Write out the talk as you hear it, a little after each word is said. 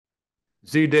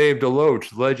Z Dave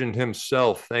DeLoach, legend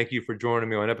himself. Thank you for joining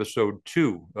me on episode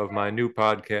 2 of my new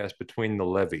podcast, Between the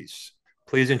Levees.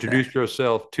 Please introduce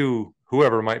yourself to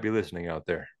whoever might be listening out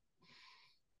there.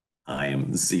 I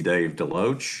am Z Dave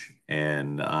DeLoach,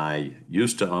 and I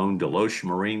used to own Deloach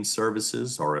Marine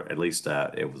Services, or at least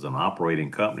it was an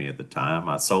operating company at the time.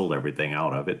 I sold everything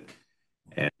out of it,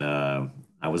 and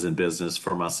I was in business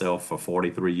for myself for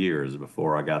 43 years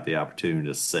before I got the opportunity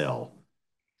to sell.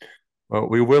 Well,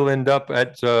 we will end up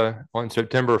at on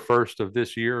September 1st of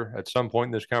this year at some point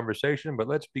in this conversation, but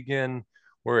let's begin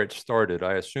where it started.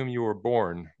 I assume you were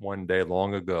born one day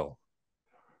long ago.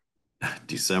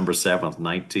 December 7th,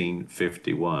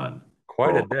 1951.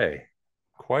 Quite a Oh, day.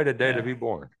 Quite a day to yeah, be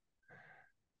born.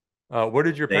 What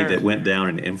did your day that parents went do? down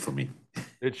in infamy.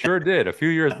 It sure did. A few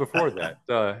years before that.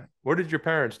 What did your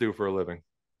parents do for a living?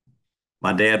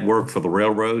 My dad worked for the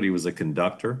railroad. He was a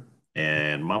conductor.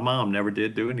 And my mom never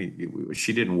did do any,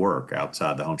 she didn't work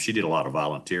outside the home. She did a lot of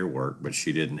volunteer work, but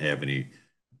she didn't have any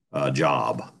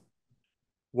job.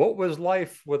 What was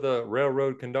life with a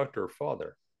railroad conductor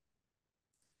father?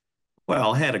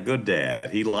 Well, I had a good dad.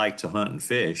 He liked to hunt and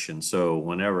fish. And so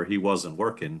whenever he wasn't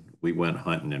working, we went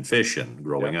hunting and fishing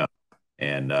growing Yep. up.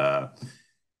 And uh,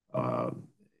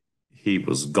 he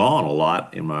was gone a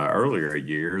lot in my earlier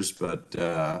years, but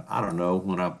I don't know,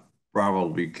 when I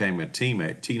probably became a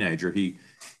teenager, he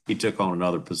took on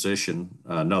another position,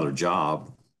 another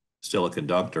job, still a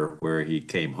conductor, where he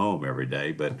came home every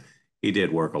day, but he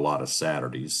did work a lot of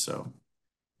Saturdays. So,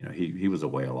 he was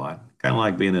away a lot, kind of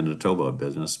like being in the towboat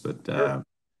business, but Sure.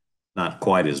 not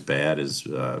quite as bad as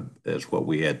what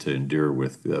we had to endure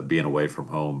with being away from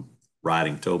home,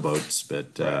 riding towboats.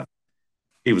 But Right.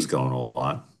 he was gone a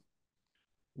lot.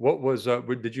 What was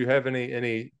did you have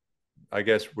any I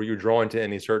guess were you drawn to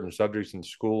any certain subjects in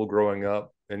school growing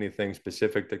up? Anything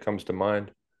specific that comes to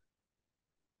mind?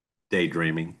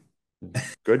 Daydreaming.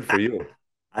 Good for you.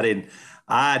 I didn't.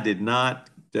 I did not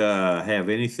have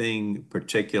anything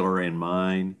particular in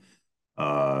mind.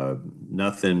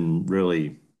 Nothing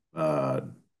really uh,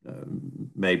 uh,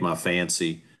 made my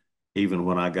fancy. Even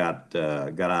when I got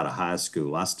out of high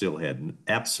school, I still had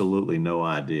absolutely no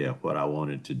idea what I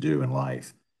wanted to do in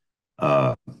life.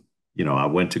 Uh, I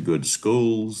went to good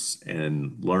schools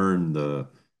and learned the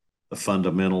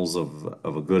fundamentals of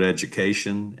a good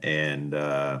education, and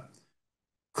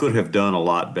could have done a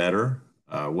lot better.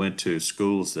 Went to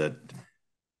schools that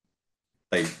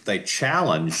they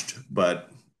challenged, but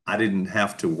I didn't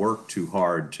have to work too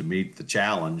hard to meet the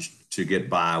challenge to get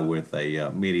by with a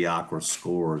mediocre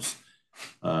scores.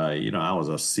 I was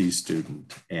a C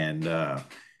student, and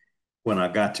when I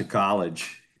got to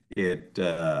college, it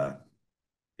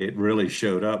really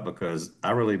showed up because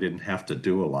I really didn't have to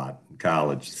do a lot in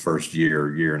college the first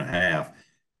year and a half.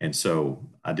 And so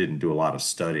I didn't do a lot of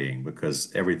studying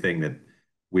because everything that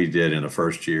we did in the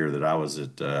first year that I was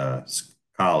at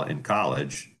in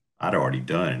college, I'd already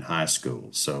done in high school.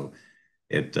 So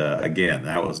again,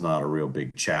 that was not a real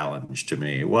big challenge to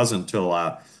me. It wasn't until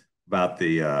about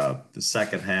the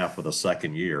second half of the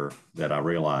second year that I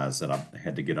realized that I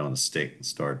had to get on the stick and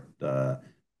start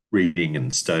reading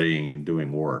and studying and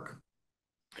doing work.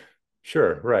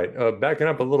 Sure, right. Backing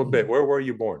up a little bit, where were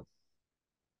you born?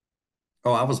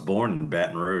 Oh, I was born in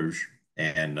Baton Rouge,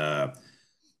 and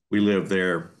we lived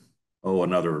there,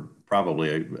 another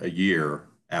probably a year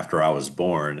after I was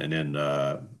born. And then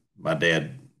my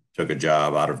dad took a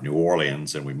job out of New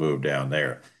Orleans, and we moved down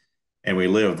there. And we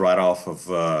lived right off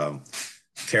of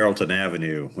Carrollton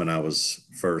Avenue when I was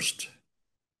first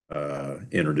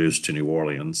introduced to New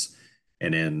Orleans.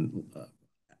 And then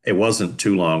it wasn't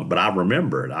too long, but I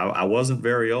remember it. I wasn't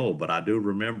very old, but I do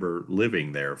remember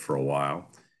living there for a while.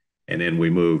 And then we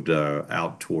moved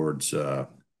out towards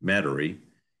Metairie.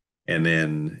 And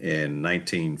then in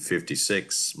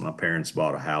 1956, my parents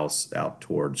bought a house out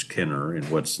towards Kenner in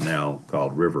what's now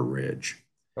called River Ridge.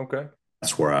 Okay.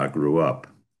 That's where I grew up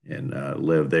and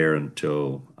lived there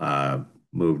until I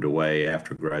moved away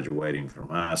after graduating from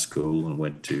high school and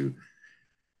went to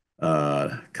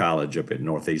college up at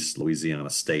Northeast Louisiana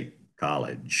State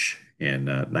College in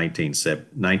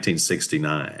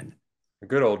 1969. The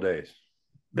good old days.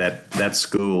 That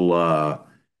school,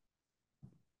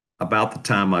 about the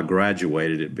time I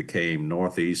graduated, it became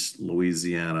Northeast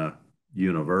Louisiana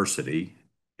University,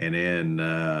 and then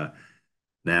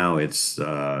now it's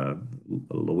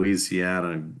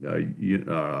Louisiana,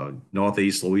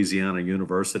 Northeast Louisiana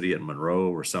University at Monroe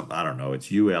or something. I don't know.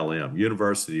 It's ULM,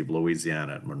 University of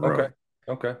Louisiana at Okay. Monroe.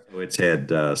 Okay. So it's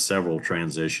had several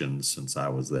transitions since I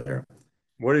was there.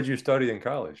 What did you study in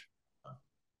college?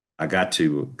 I got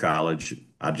to college.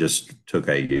 I just took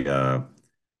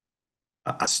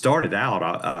I started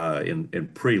out in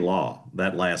pre-law.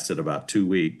 That lasted about 2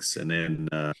 weeks, and then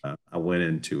I went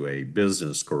into a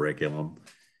business curriculum,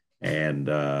 and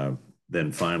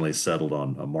then finally settled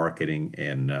on a marketing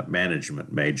and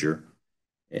management major.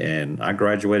 And I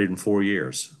graduated in 4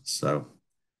 years. So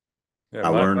Yeah,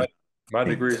 I my learned, my, my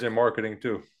think, degree's in marketing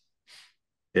too.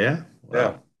 yeah, Yeah.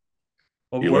 well,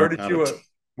 Well, you learn how to.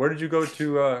 where did you go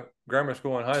to grammar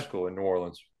school and high school in New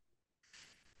Orleans?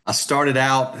 I started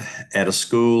out at a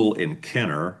school in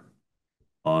Kenner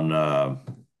on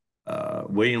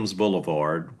Williams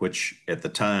Boulevard, which at the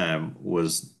time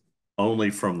was only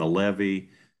from the levee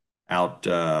out,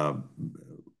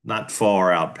 not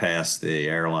far out past the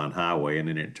airline highway, and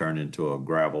then it turned into a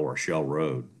gravel or shell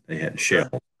road. They had Okay.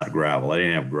 shell, not gravel. They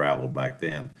didn't have gravel back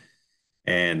then.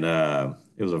 And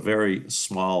it was a very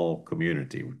small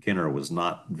community. Kenner was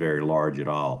not very large at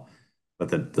all,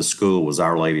 but the school was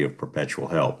Our Lady of Perpetual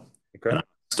Help. And Okay. I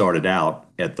started out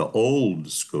at the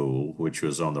old school, which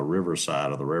was on the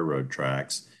riverside of the railroad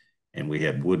tracks. And we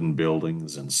had wooden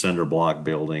buildings and cinder block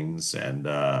buildings, and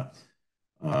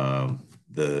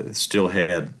the still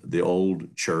had the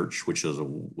old church, which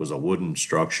was a wooden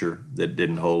structure that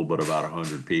didn't hold but about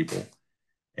 100 people.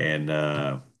 And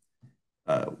uh,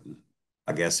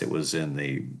 I guess it was in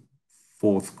the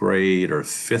fourth grade or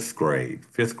fifth grade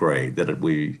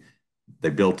that they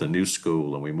built a new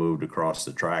school, and we moved across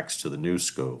the tracks to the new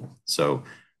school. So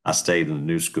I stayed in the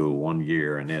new school 1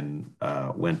 year, and then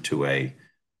went to a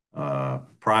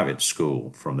private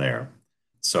school from there.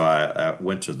 So I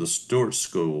went to the Stewart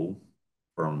School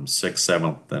from sixth,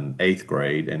 seventh, and eighth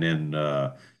grade, and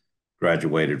then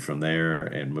graduated from there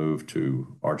and moved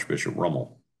to Archbishop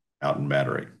Rummel out in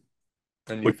Battery,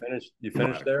 And which you is right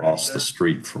finished there? across the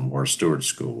street from where Stewart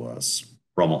School was,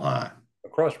 Rummel High.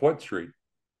 Across what street?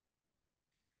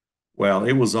 Well,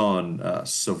 it was on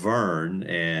Severn,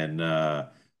 and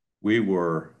we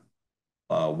were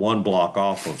one block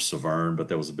off of Severn, but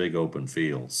there was a big open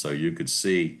field, so you could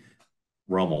see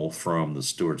Rummel from the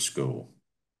Stewart School.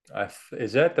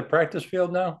 Is that the practice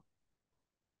field now?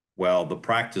 Well, the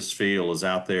practice field is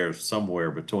out there somewhere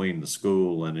between the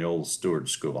school and the old Stewart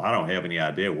School. I don't have any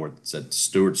idea where it's at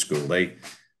Stewart School. They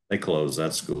closed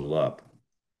that school up.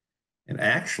 And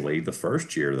actually, the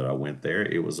first year that I went there,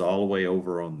 it was all the way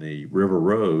over on the River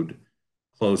Road,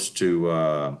 close to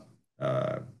uh,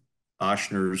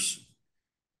 Oshner's.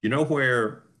 You know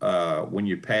where when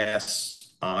you pass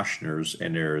Oshner's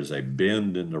and there is a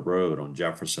bend in the road on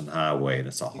Jefferson Highway, and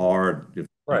it's a hard,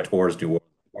 Right. towards New Orleans,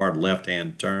 hard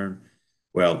left-hand turn.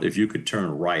 Well, if you could turn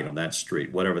right on that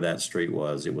street, whatever that street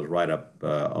was, it was right up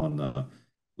on the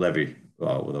levee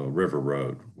with a river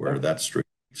road where Okay. that street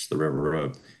is the river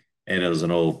road. And it was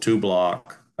an old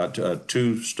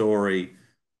two-story,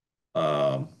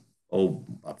 um, old,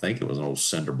 I think it was an old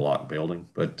cinder block building,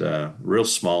 but real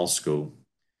small school.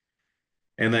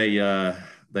 And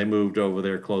they moved over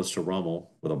there close to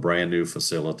Rummel with a brand new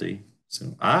facility.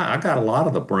 So I got a lot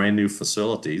of the brand new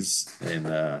facilities in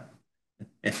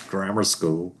grammar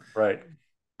school. Right.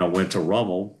 I went to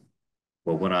Rummel.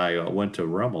 Well, when I went to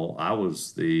Rummel, I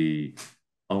was the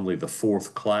only the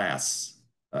fourth class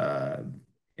uh,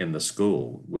 in the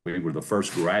school. We were the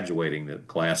first graduating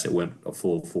class that went a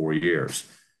full 4 years.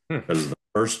 Hmm. Because the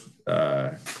first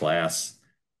class,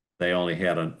 they only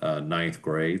had a ninth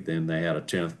grade, then they had a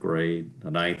 10th grade,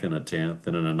 a ninth and a 10th,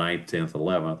 and then a ninth, 10th,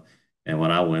 11th. And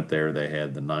when I went there, they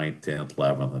had the ninth, 10th,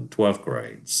 11th, and 12th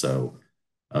grade. So,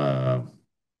 uh,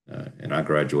 and I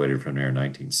graduated from there in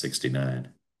 1969.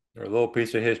 Or a little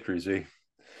piece of history, Z.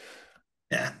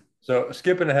 Yeah. So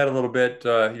skipping ahead a little bit,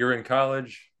 you're in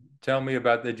college. Tell me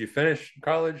about, did you finish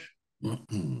college?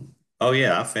 Oh,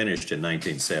 yeah, I finished in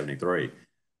 1973.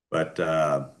 But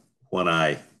when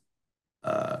I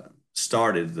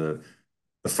started the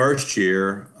first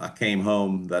year, I came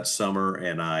home that summer,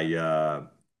 and I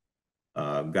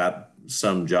got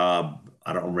some job.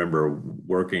 I don't remember,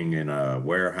 working in a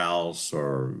warehouse,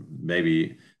 or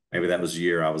maybe that was the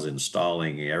year I was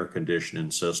installing air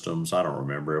conditioning systems. I don't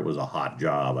remember. It was a hot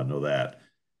job. I know that.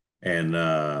 And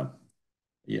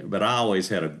yeah, but I always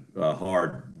had a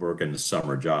hard working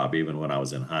summer job, even when I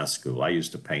was in high school. I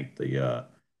used to paint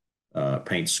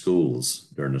schools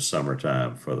during the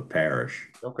summertime for the parish.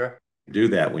 Okay. Do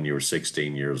that when you were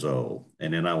 16 years old.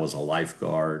 And then I was a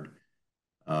lifeguard.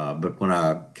 But when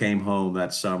I came home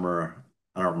that summer,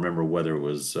 I don't remember whether it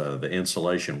was the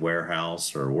insulation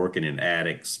warehouse or working in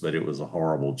attics, but it was a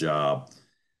horrible job.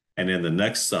 And then the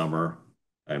next summer,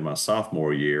 in my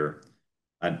sophomore year,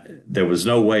 there was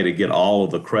no way to get all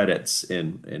of the credits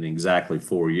in exactly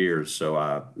 4 years. So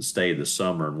I stayed the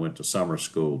summer and went to summer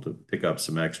school to pick up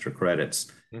some extra credits.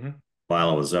 Hmm. while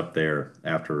I was up there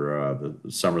after the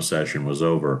summer session was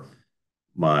over,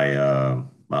 my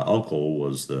uncle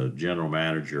was the general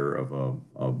manager of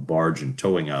a barge and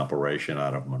towing operation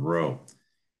out of Monroe,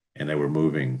 and they were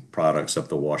moving products up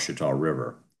the Washita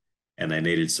River, and they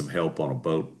needed some help on a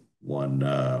boat one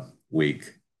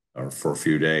week or for a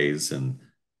few days, and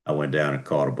I went down and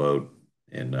caught a boat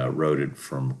and rode it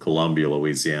from Columbia,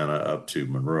 Louisiana, up to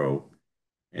Monroe,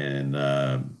 and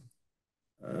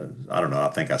I don't know. I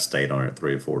think I stayed on it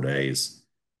 3 or 4 days,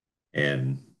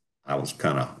 and I was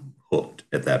kind of hooked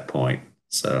at that point.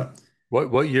 So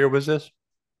What year was this?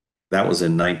 that was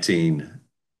in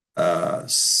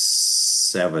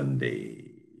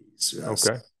 1970.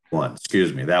 Okay.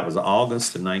 Excuse me. That was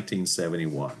August of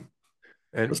 1971.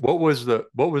 And Was what was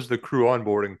the crew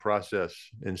onboarding process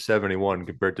in 71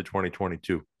 compared to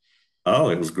 2022? Oh,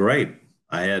 it was great.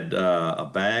 I had a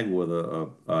bag with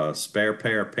a spare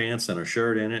pair of pants and a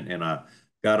shirt in it, and I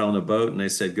got on the boat, and they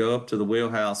said, "Go up to the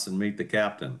wheelhouse and meet the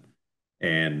captain."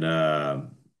 And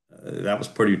that was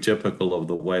pretty typical of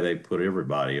the way they put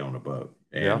everybody on a boat.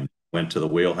 Yeah. And went to the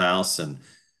wheelhouse and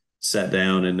sat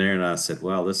down in there, and I said,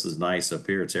 "Well, this is nice up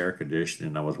here. It's air conditioning."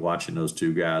 And I was watching those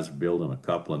two guys building a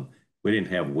coupling. We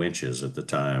didn't have winches at the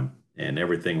time, and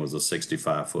everything was a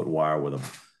 65-foot wire with a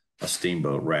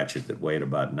steamboat ratchet that weighed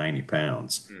about 90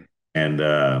 pounds. Hmm. And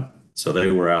so they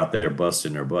were out there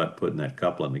busting their butt putting that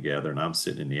coupling together, and I'm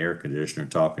sitting in the air conditioner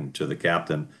talking to the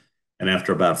captain. And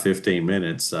after about 15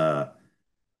 minutes,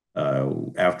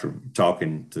 after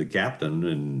talking to the captain,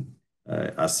 and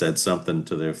I said something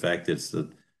to the effect, it's that,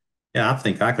 yeah, I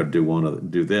think I could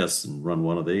do this and run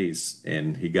one of these.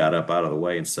 And he got up out of the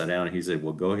way and sat down, and he said,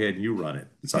 "Well, go ahead and you run it."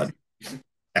 So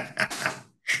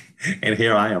and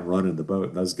here I am running the boat,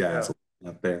 and those Yeah. guys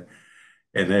up there,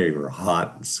 and they were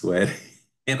hot and sweaty,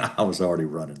 and I was already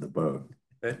running the boat.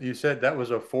 And you said that was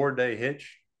a 4-day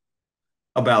hitch.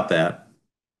 About that.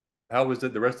 How was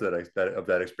it the rest of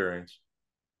that experience?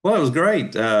 Well, it was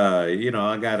great. I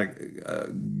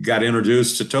got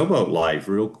introduced to towboat life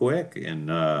real quick, and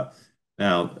now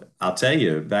I'll tell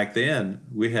you, back then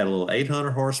we had a little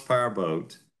 800 horsepower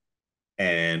boat,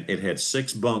 and it had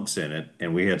 6 bunks in it,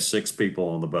 and we had 6 people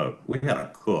on the boat. We had a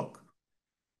cook,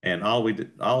 and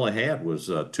all I had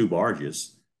was 2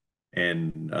 barges,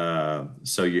 and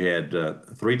so you had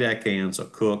 3 deckhands, a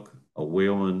cook, a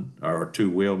wheelman, or 2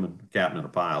 wheelmen, captain and a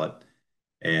pilot,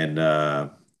 and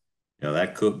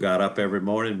that cook got up every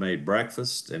morning, made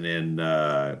breakfast, and then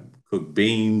cooked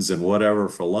beans and whatever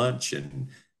for lunch, and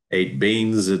ate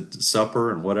beans at supper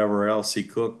and whatever else he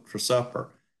cooked for supper.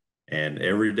 And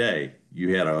every day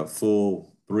you had a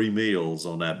full 3 meals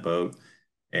on that boat.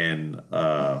 And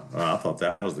I thought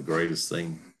that was the greatest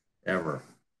thing ever.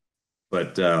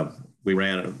 But I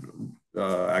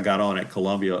got on at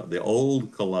Columbia, the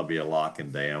old Columbia Lock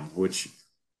and Dam, which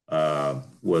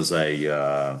was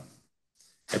at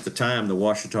the time, the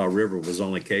Washita River was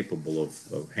only capable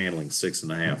of handling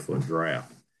 6.5 foot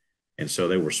draft. And so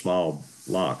they were small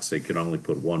locks. They could only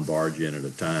put 1 barge in at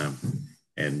a time.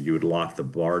 And you would lock the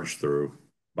barge through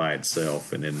by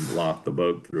itself and then lock the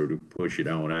boat through to push it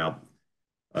on out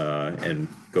and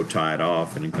go tie it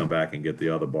off and then come back and get the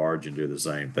other barge and do the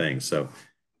same thing. So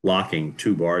locking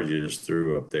 2 barges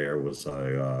through up there was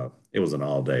it was an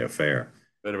all-day affair.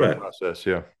 Bit of a But process,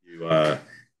 yeah.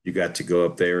 you got to go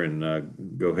up there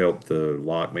and go help the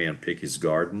lockman pick his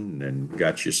garden, and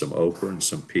got you some okra and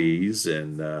some peas,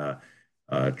 and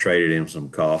traded him some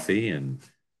coffee, and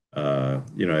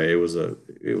it was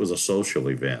a social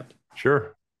event.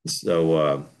 Sure.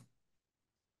 So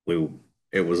we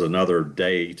it was another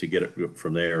day to get it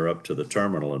from there up to the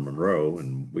terminal in Monroe,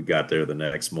 and we got there the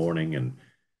next morning and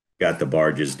got the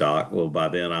barges docked. Well, by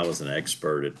then I was an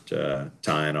expert at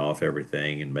tying off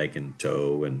everything and making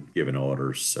tow and giving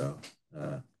orders. So,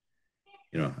 I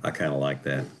kind of like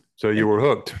that. So you And were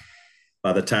hooked.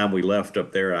 by the time we left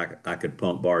up there, I could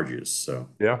pump barges. So,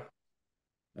 Yeah.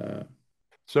 uh,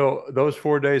 So those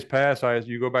 4 days pass.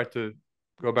 You go back to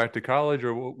college,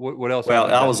 or what else well,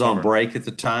 happened I that was on summer? break at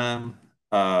the time.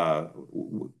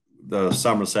 The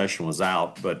summer session was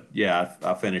out, but yeah,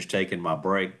 I finished taking my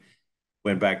break,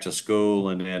 went back to school,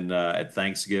 and then at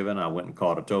Thanksgiving, I went and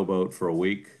caught a towboat for a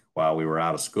week while we were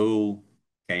out of school.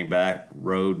 Came back,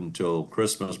 rode until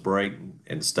Christmas break,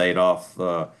 and stayed out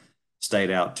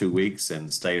 2 weeks,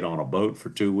 and stayed on a boat for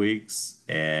 2 weeks,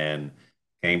 and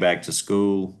came back to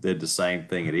school. Did the same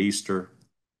thing at Easter,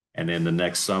 and then the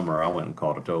next summer, I went and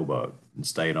caught a towboat and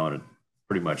stayed on it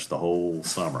pretty much the whole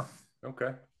summer.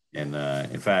 Okay. And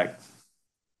in fact,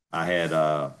 I had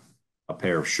a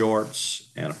pair of shorts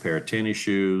and a pair of tennis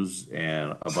shoes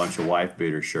and a bunch of wife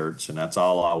beater shirts, and that's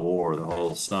all I wore the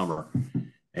whole summer.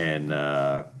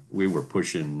 and we were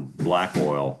pushing black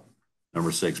oil,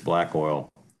 number six black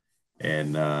oil,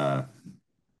 and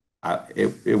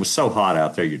it was so hot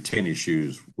out there, your tennis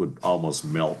shoes would almost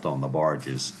melt on the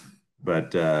barges.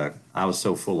 But I was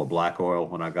so full of black oil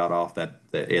when I got off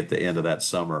at the end of that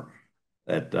summer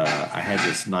that I had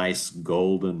this nice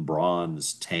golden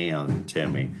bronze tan,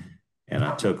 Timmy. And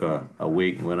I took a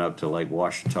week and went up to Lake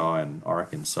Washita in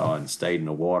Arkansas and stayed in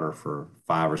the water for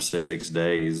 5 or 6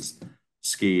 days,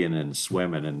 skiing and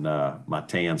swimming. And my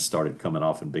tan started coming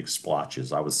off in big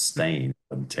splotches. I was stained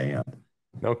and tan.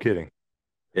 No kidding.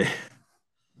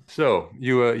 So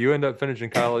you end up finishing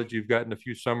college. You've gotten a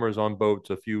few summers on boats,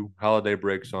 a few holiday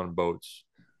breaks on boats.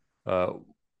 Uh,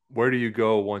 where do you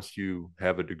go once you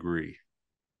have a degree?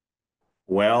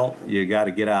 Well, you got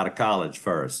to get out of college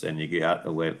first, and you got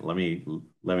wait. Let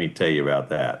me tell you about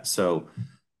that. So,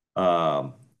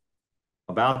 um,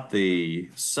 about the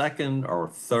second or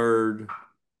third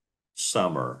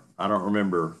summer, I don't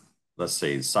remember. Let's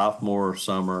see, sophomore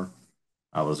summer,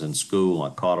 I was in school.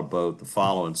 I caught a boat. The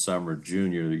following summer,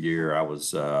 junior year, I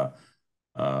was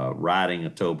riding a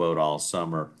towboat all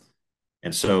summer,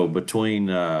 and so between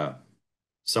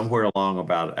somewhere along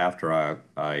about after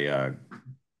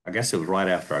I guess it was right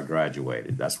after I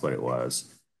graduated. That's what it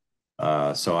was.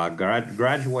 So I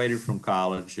graduated from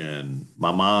college, and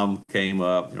my mom came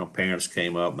up. Parents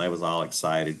came up, and they was all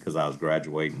excited because I was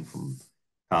graduating from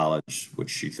college,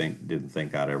 which she didn't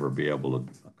think I'd ever be able to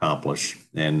accomplish.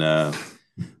 And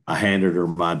I handed her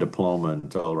my diploma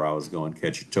and told her I was going to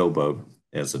catch a towboat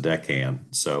as a deckhand.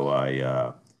 So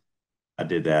I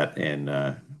did that, and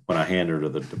when I handed her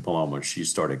the diploma, she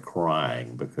started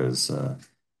crying because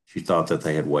she thought that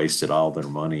they had wasted all their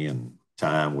money and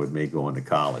time with me going to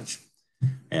college.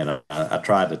 And I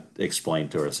tried to explain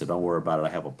to her. I said, "Don't worry about it. I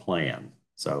have a plan."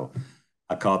 So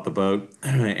I caught the boat,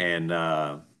 and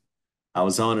I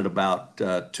was on it about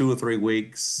 2 or 3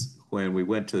 weeks when we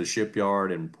went to the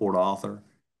shipyard in Port Arthur.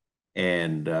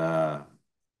 And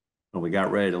when we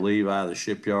got ready to leave out of the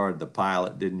shipyard, the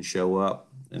pilot didn't show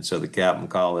up. And so the captain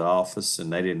called the office,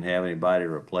 and they didn't have anybody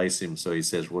to replace him. So he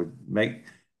says, "Well, make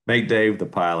Dave the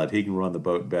pilot. He can run the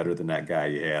boat better than that guy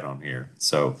you had on here."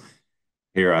 So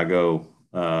here I go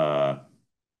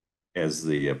as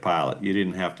the pilot. You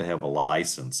didn't have to have a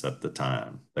license at the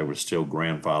time. They were still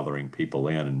grandfathering people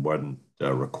in and wasn't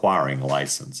requiring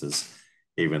licenses,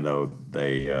 even though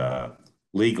they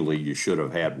legally you should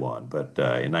have had one. But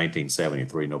in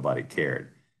 1973, nobody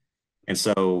cared. And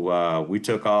so we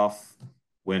took off,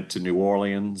 went to New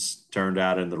Orleans, turned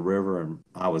out in the river, and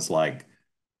I was like,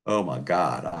 "Oh my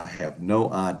God, I have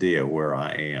no idea where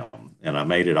I am." And I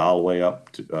made it all the way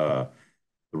up to the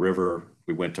river.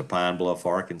 We went to Pine Bluff,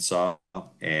 Arkansas,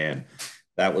 and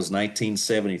that was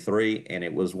 1973. And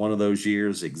it was one of those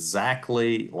years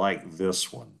exactly like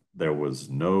this one. There was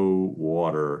no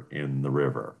water in the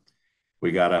river.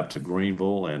 We got up to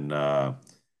Greenville and uh,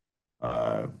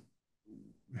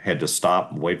 had to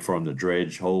stop and wait for them to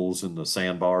dredge holes in the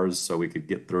sandbars so we could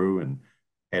get through, and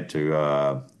had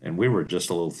to and we were just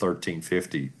a little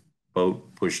 1350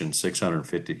 boat pushing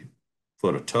 650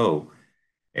 foot of tow,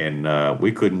 and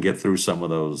we couldn't get through some of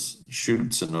those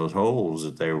chutes and those holes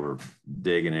that they were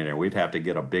digging in there. We'd have to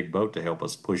get a big boat to help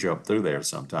us push up through there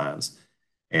sometimes.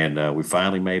 And we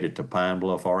finally made it to Pine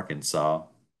Bluff, Arkansas.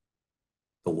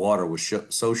 The water was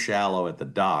so shallow at the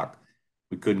dock,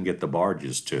 we couldn't get the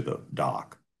barges to the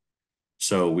dock.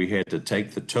 So we had to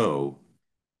take the tow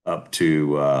up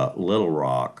to Little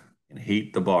Rock and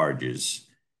heat the barges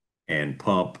and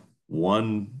pump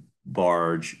one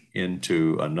barge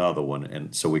into another one,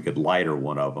 and so we could lighter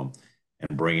one of them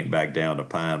and bring it back down to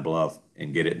Pine Bluff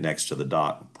and get it next to the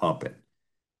dock and pump it.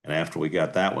 And after we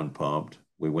got that one pumped,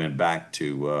 we went back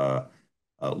to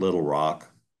Little Rock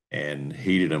and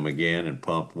heated them again and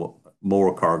pumped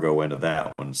more cargo into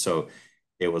that one. So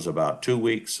it was about 2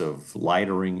 weeks of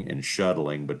lightering and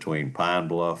shuttling between Pine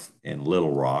Bluff and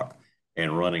Little Rock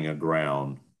and running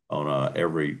aground on a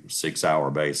every 6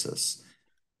 hour basis.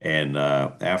 And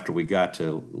after we got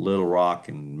to Little Rock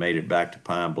and made it back to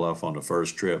Pine Bluff on the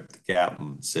first trip, the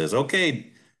captain says,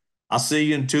 "Okay, I'll see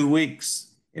you in 2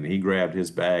 weeks." And he grabbed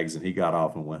his bags and he got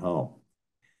off and went home.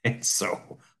 And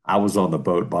so I was on the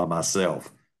boat by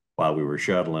myself while we were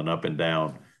shuttling up and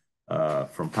down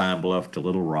from Pine Bluff to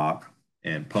Little Rock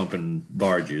and pumping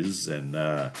barges. And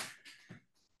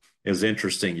it was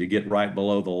interesting. You get right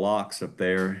below the locks up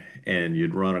there, and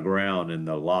you'd run aground, and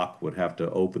the lock would have to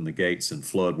open the gates and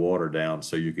flood water down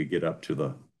so you could get up to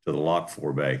the lock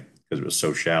forebay because it was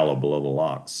so shallow below the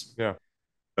locks. Yeah.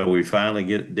 But we finally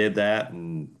did that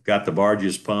and got the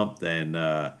barges pumped,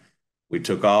 and we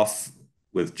took off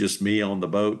with just me on the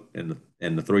boat and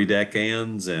the three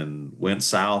deckhands, and went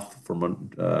south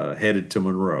from headed to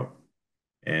Monroe.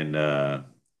 And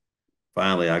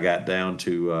finally, I got down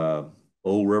to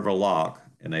Old River Lock,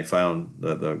 and they found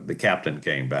the captain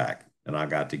came back, and I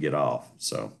got to get off.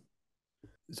 So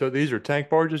So these are tank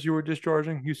barges you were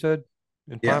discharging, you said,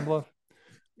 in yeah, Pine Bluff?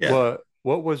 yeah.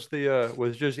 What was the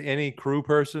was just any crew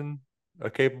person a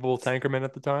capable tankerman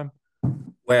at the time?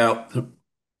 Well,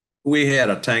 we had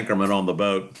a tankerman on the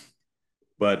boat,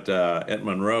 but at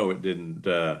Monroe, it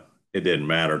didn't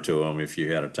matter to them if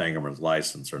you had a tankerman's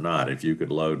license or not. If you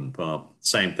could load and pump,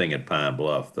 same thing at Pine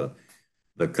Bluff.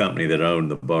 The company that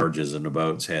owned the barges and the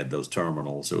boats had those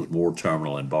terminals. It was more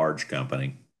terminal and barge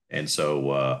company, and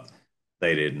so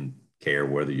they didn't care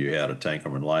whether you had a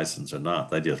tankerman license or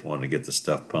not. They just wanted to get the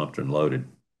stuff pumped and loaded.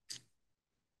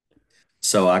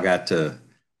 So I got to,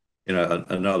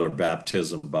 another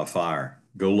baptism by fire.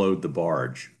 Go load the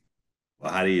barge.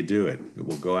 Well, how do you do it?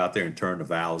 We'll go out there and turn the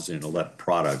valves in and let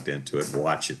product into it and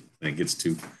watch it. When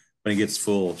it gets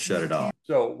full, shut it off.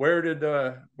 So where did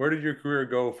your career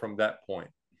go from that point?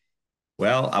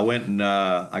 Well, I went and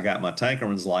I got my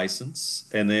tankerman's license,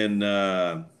 and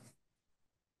then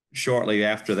shortly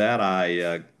after that,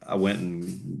 I went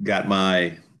and got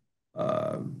my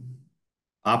uh,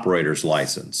 operator's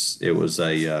license. It was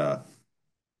a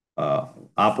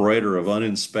operator of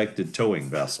uninspected towing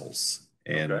vessels,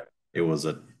 and Okay. it was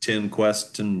a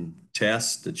 10-question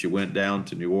test that you went down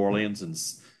to New Orleans and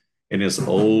in this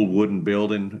old wooden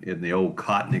building in the old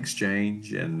Cotton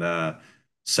Exchange, and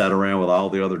sat around with all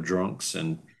the other drunks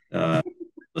and the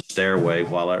stairway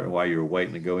while you were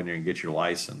waiting to go in there and get your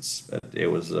license. But it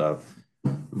was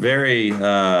very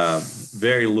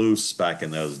very loose back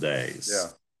in those Yeah.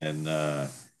 days, and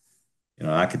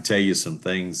I could tell you some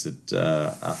things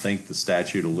that I think the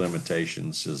statute of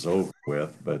limitations is over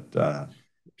with, but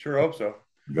Sure hope so.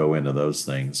 go into those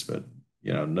things. But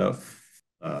no,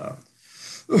 uh,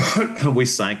 we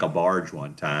sank a barge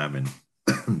one time,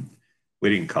 and we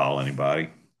didn't call anybody.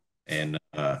 And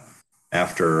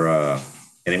after, and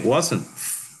it wasn't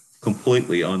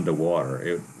completely underwater.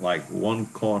 It like one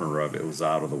corner of it was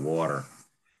out of the water,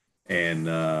 and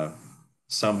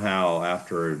somehow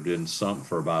after it had been sunk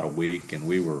for about a week, and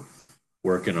we were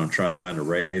working on trying to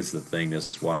raise the thing,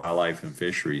 this wildlife and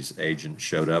fisheries agent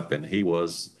showed up, and he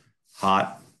was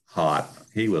hot, hot.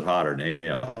 He was hotter than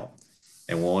hell,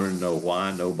 and wanted to know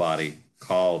why nobody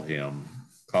called him,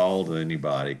 called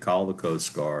anybody, called the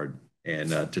Coast Guard,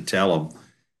 and to tell him.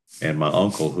 And my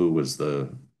uncle, who was the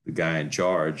guy in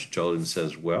charge, told him,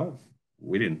 says, "Well,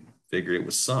 we didn't figure it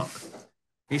was sunk."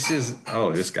 He says,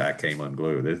 "Oh, this guy came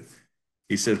unglued."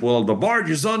 He says, "Well, the barge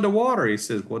is underwater." He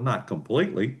says, "Well, not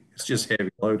completely. It's just heavy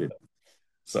loaded."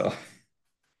 So,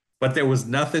 but there was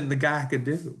nothing the guy could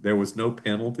do. There was no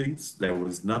penalties. There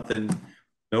was nothing,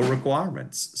 no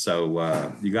requirements.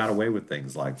 So you got away with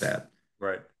things like that.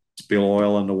 Right. Spill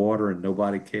oil in the water and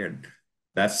nobody cared.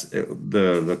 That's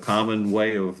the common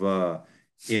way of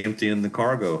emptying the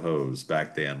cargo hose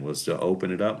back then, was to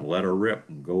open it up and let her rip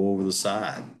and go over the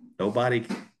side. Nobody,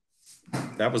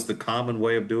 that was the common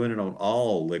way of doing it on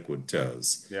all liquid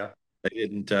tows. Yeah. They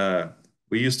didn't,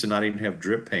 we used to not even have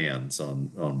drip pans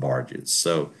on barges.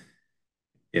 So,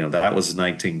 that was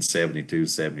 1972,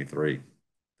 73.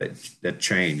 That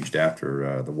changed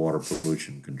after the Water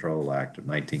Pollution Control Act of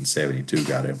 1972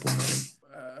 got implemented.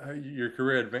 Your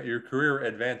career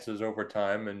advances over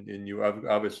time, and you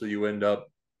obviously you end up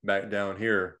back down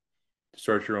here to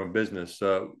start your own business.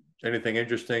 Anything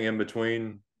interesting in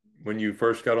between when you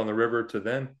first got on the river to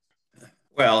then?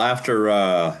 Well,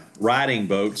 after riding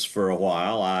boats for a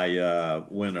while, I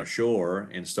went ashore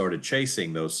and started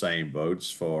chasing those same boats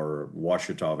for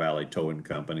Washita Valley Towing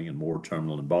Company and Moore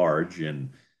Terminal and Barge. And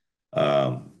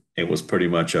it was pretty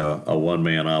much a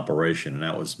one-man operation, and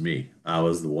that was me. I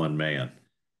was the one man.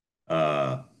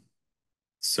 Uh,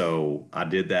 so I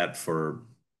did that for,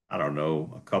 I don't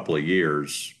know, a couple of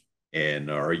years, and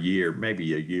or a year,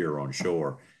 maybe a year on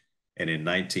shore. And in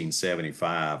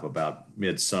 1975, about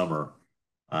midsummer,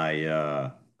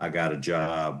 I got a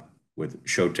job with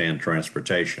Shotan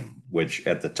Transportation, which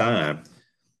at the time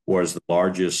was the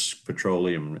largest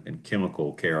petroleum and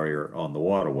chemical carrier on the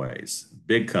waterways.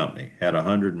 Big company, had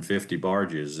 150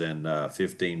 barges and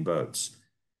 15 boats.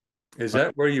 Is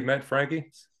that where you met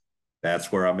Frankie?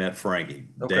 That's where I met Frankie.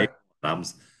 Okay. Dave, I'm,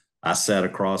 I sat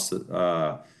across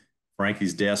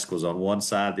Frankie's desk was on one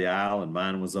side of the aisle and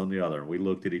mine was on the other. And we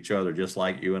looked at each other just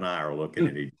like you and I are looking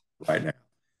at each other right now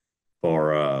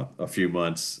for a few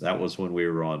months. That was when we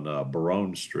were on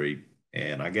Barone Street.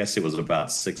 And I guess it was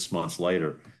about 6 months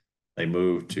later, they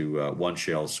moved to One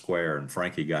Shell Square, and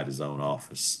Frankie got his own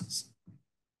office.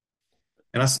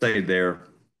 And I stayed there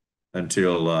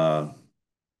until I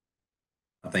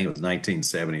think it was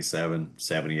 1977,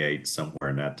 78, somewhere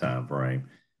in that time frame.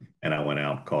 And I went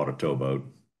out and caught a towboat.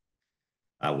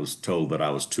 I was told that I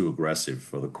was too aggressive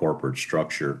for the corporate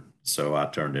structure, so I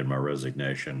turned in my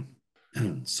resignation.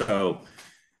 So,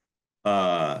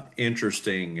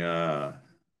 interesting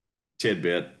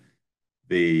tidbit: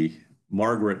 the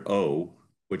Margaret O,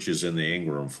 which is in the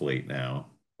Ingram fleet now.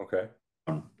 Okay.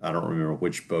 I don't remember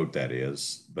which boat that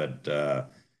is, but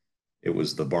it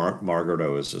was the Margaret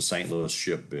O. Is a St. Louis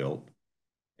ship built.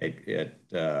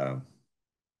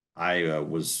 I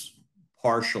was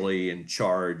partially in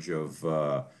charge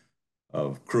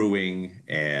of crewing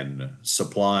and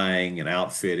supplying and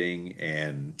outfitting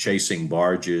and chasing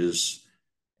barges.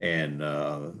 And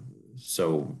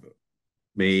so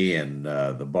me and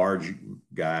the barge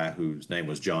guy, whose name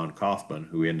was John Kaufman,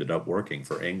 who ended up working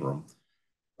for Ingram,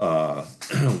 uh,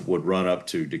 would run up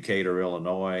to Decatur,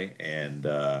 Illinois, and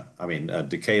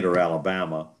Decatur,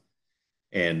 Alabama.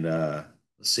 And let's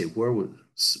see, where was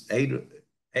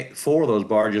four of those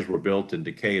barges were built in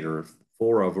Decatur.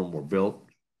 Four of them were built.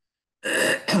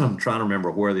 I'm trying to remember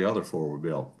where the other four were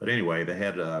built. But anyway, they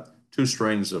had two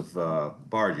strings of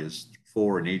barges,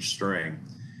 four in each string.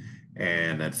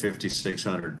 And that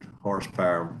 5,600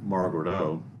 horsepower Margaret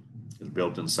O is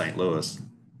built in St. Louis.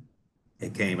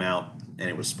 It came out and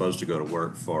it was supposed to go to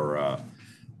work for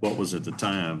what was at the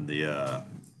time the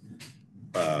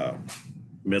uh,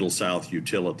 Middle South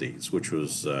Utilities, which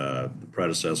was the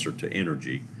predecessor to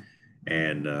Energy,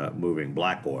 and moving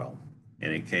black oil.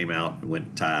 And it came out and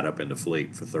went tied up in the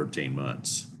fleet for 13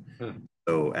 months. Hmm.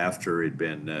 So after it'd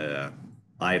been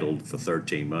idled for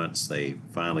 13 months, they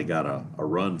finally got a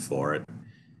run for it.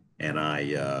 And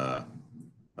I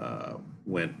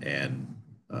went and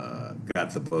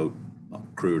got the boat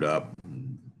crewed up,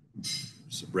 and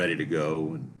ready to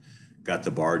go, and got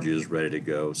the barges ready to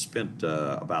go. Spent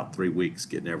about 3 weeks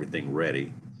getting everything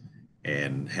ready,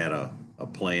 and had a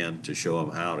plan to show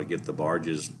them how to get the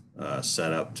barges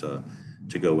set up to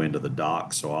go into the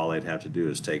dock. So all they'd have to do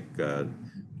is take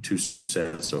two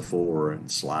sets of four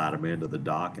and slide them into the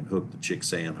dock and hook the chick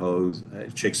sand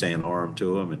arm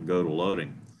to them and go to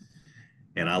loading.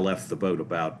 And I left the boat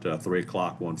about 3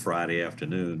 o'clock one Friday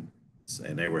afternoon,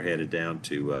 and they were headed down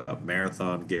to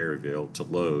Marathon, Garyville to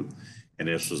load. And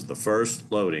this was the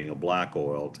first loading of black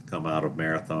oil to come out of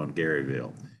Marathon,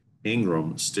 Garyville.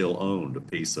 Ingram still owned a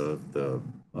piece of the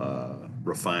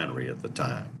refinery at the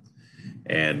time.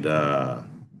 And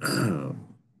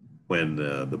when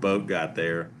the boat got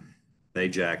there, they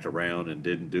jacked around and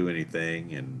didn't do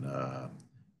anything. And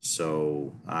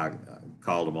so I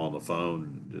called them on the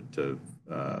phone to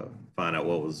find out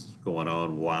what was going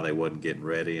on, why they wasn't getting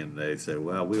ready. And they said,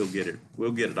 well, we'll get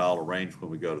it all arranged when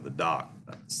we go to the dock.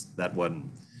 That wasn't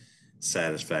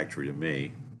satisfactory to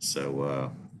me. So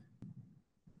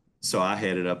I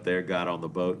headed up there, got on the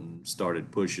boat, and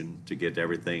started pushing to get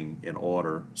everything in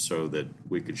order so that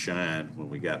we could shine when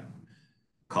we got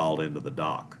called into the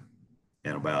dock.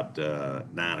 And about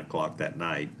 9 o'clock that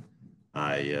night,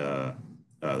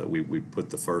 we put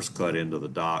the first cut into the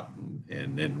dock,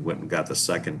 and then went and got the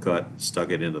second cut,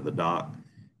 stuck it into the dock,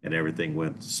 and everything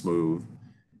went smooth.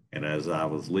 And as I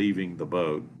was leaving the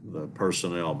boat, the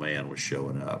personnel man was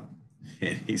showing up,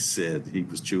 and he said, he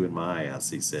was chewing my ass.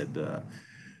 He said,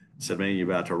 man, you're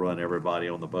about to run everybody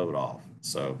on the boat off.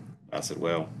 So I said,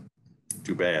 well,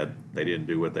 too bad. They didn't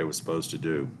do what they were supposed to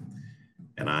do.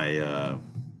 And I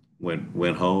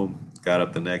went home, got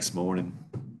up the next morning,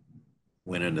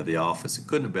 went into the office. It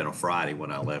couldn't have been a Friday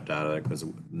when I left out of there, because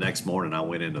the next morning I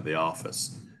went into the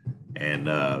office. And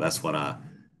that's when I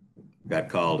got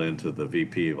called into the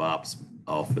VP of Ops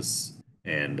office.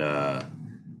 And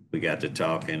we got to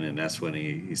talking, and that's when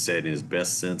he said in his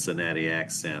best Cincinnati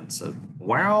accent, said,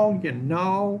 well,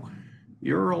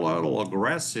 you're a little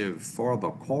aggressive for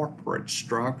the corporate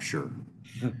structure.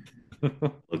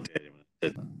 Looked at him.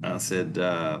 I said,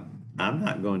 I'm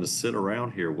not going to sit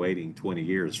around here waiting 20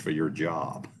 years for your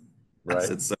job. Right. I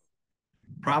said, so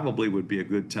probably would be a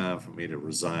good time for me to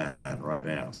resign right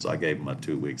now. So I gave him my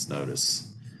 2 weeks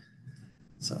notice.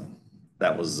 So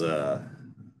that was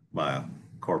my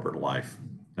corporate life.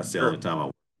 That's the only time I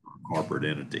worked for a corporate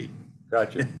entity.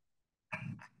 Gotcha.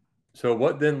 So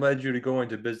what then led you to go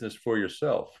into business for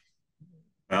yourself?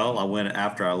 Well,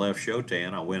 after I left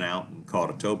Shotan, I went out and caught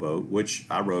a towboat, which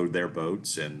I rode their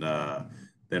boats, and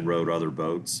then rode other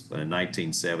boats. But in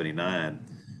 1979,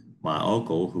 my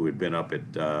uncle, who had been up at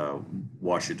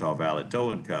Ouachita Valley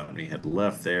Towing Company, had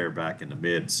left there back in the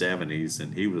mid 70s,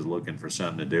 and he was looking for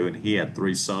something to do. And he had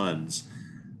three sons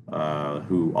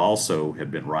who also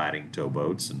had been riding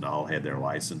towboats and all had their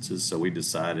licenses. So we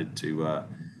decided to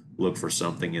look for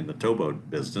something in the towboat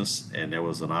business, and there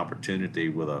was an opportunity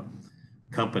with a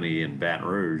company in Baton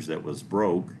Rouge that was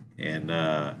broke and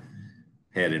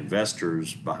had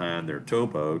investors behind their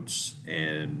towboats,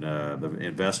 and the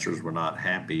investors were not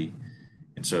happy,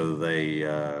 and so they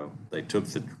took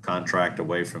the contract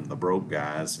away from the broke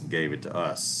guys and gave it to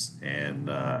us, and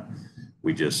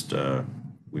we just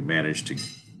we managed to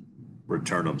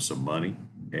return them some money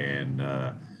and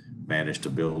managed to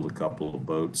build a couple of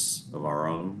boats of our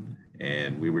own,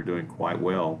 and we were doing quite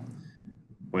well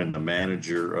when the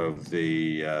manager of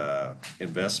the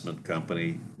investment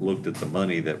company looked at the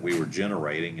money that we were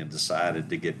generating and decided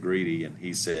to get greedy. And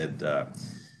he said,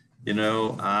 you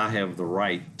know, I have the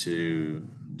right to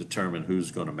determine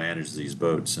who's going to manage these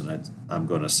boats, and I'm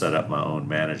going to set up my own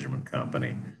management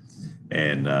company.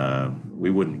 And we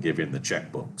wouldn't give him the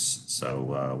checkbooks,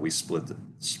 so we split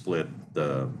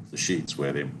the sheets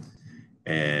with him,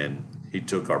 and he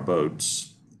took our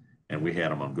boats, and we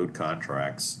had them on good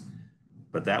contracts.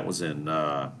 But that was in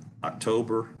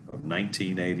October of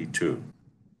 1982,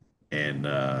 and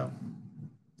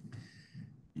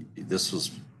this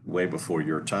was way before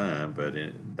your time, but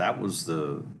that was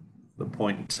the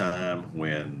point in time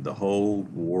when the whole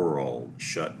world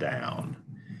shut down.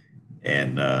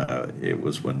 And it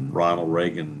was when Ronald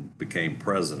Reagan became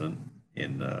president,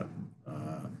 in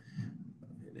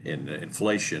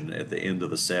inflation at the end of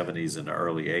the 70s and the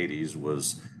early 80s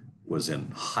was in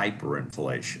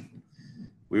hyperinflation.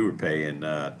 We were paying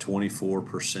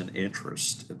 24%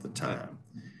 interest at the time.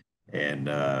 And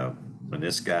when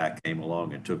this guy came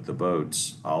along and took the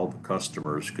boats, all the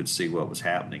customers could see what was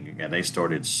happening, and they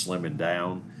started slimming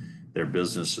down. Their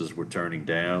businesses were turning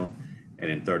down,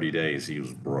 and in 30 days he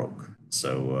was broke.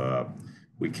 So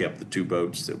we kept the two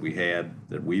boats that we had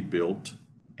that we built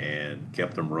and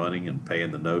kept them running and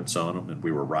paying the notes on them, and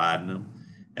we were riding them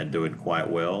and doing quite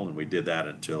well. And we did that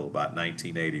until about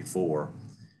 1984,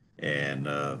 and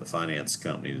the finance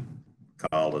company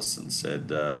called us and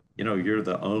said, you know, you're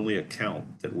the only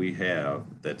account that we have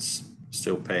that's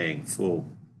still paying full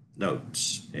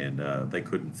notes, and they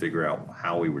couldn't figure out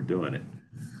how we were doing it.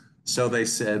 So they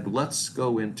said, let's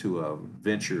go into a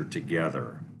venture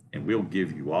together, and we'll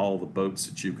give you all the boats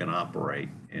that you can operate,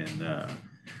 and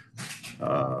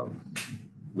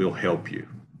we'll help you.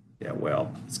 Yeah,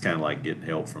 well, it's kind of like getting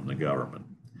help from the government.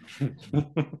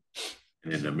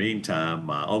 And in the meantime,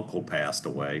 my uncle passed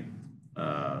away.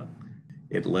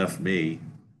 It left me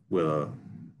with a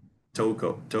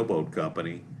towboat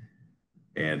company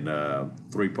and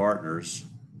 3 partners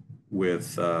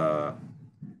with no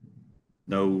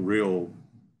real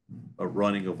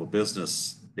running of a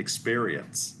business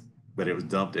experience, but it was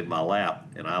dumped in my lap,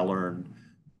 and I learned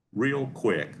real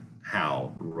quick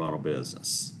how to run a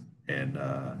business, and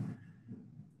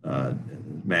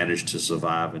managed to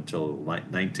survive until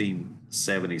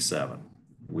 1977.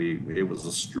 It was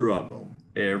a struggle.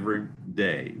 Every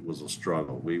day was a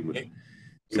struggle. We would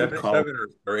 77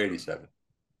 or 87?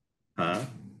 Huh?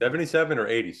 77 or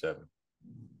 87?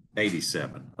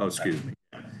 87. Oh, excuse me.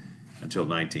 Until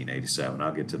 1987.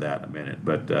 I'll get to that in a minute.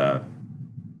 But I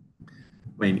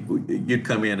mean, you'd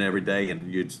come in every day and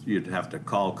you'd have to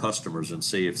call customers and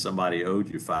see if somebody owed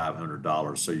you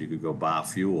 $500 so you could go buy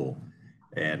fuel,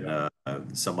 and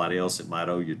somebody else that might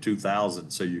owe you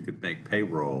 $2,000 so you could make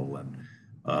payroll. And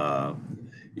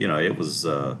you know, it was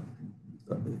look,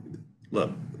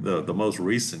 the most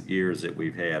recent years that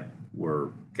we've had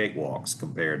were cakewalks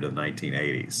compared to the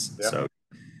 1980s. Yep. So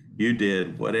you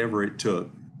did whatever it took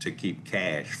to keep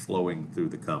cash flowing through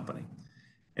the company.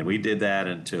 And we did that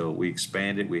until we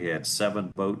expanded. We had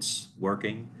 7 boats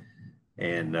working,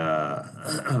 and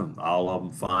all of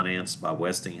them financed by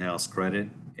Westinghouse Credit.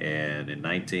 And in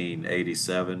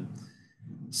 1987,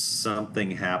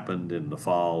 something happened in the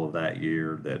fall of that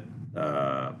year that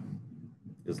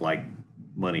it's like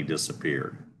money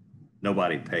disappeared.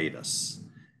 Nobody paid us.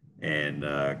 And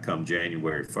come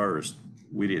January 1st,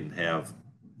 we didn't have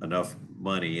enough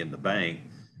money in the bank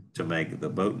to make the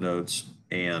boat notes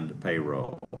and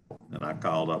payroll. And I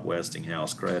called up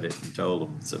Westinghouse Credit and told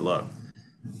them, said, look,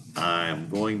 I am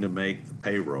going to make the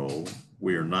payroll.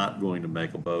 We are not going to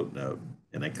make a boat note.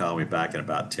 And they called me back in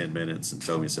about 10 minutes and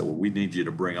told me, said, well, we need you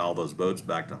to bring all those boats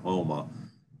back to Houma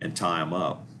and tie them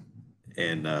up.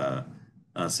 And I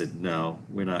said, no,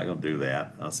 we're not going to do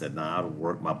that. I said, no, I've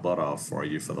worked my butt off for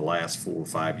you for the last 4 or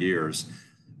 5 years,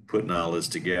 putting all this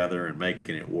together and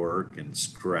making it work and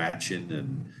scratching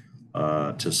and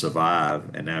to survive.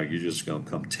 And now you're just going to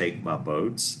come take my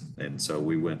boats. And so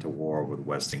we went to war with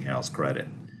Westinghouse Credit.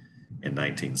 in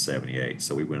 1978.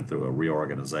 So we went through a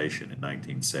reorganization in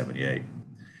 1978.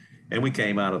 And we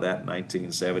came out of that in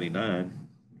 1979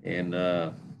 and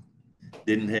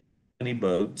didn't have any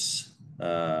boats,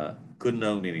 couldn't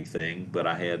own anything, but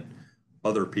I had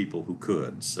other people who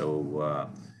could. So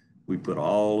we put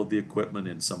all of the equipment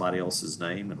in somebody else's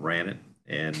name and ran it.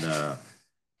 And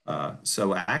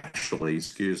so actually,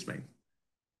 excuse me,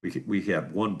 we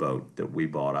have one boat that we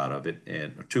bought out of it,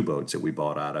 and or two boats that we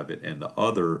bought out of it, and the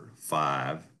other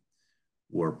five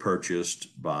were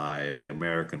purchased by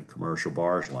American Commercial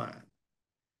Barge Line.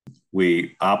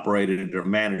 We operated or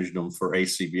managed them for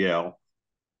ACBL.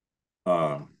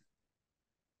 And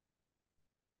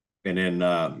then,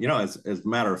 as a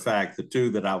matter of fact, the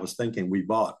two that I was thinking we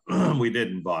bought, we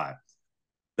didn't buy.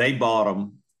 They bought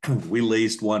them. We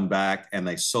leased one back, and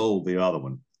they sold the other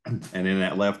one. And then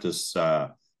that left us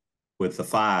with the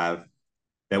five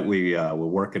that we were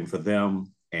working for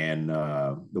them, and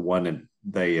the one that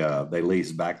they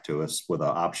leased back to us with an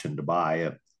option to buy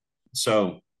it.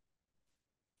 So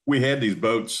we had these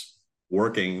boats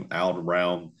working out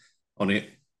around on the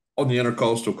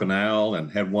Intercoastal Canal,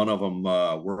 and had one of them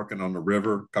working on the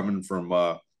river coming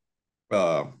from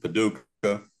Paducah.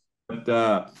 But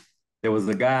there was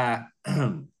a guy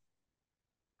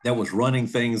that was running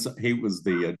things. He was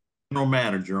the general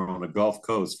manager on the Gulf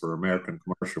Coast for American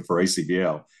Commercial for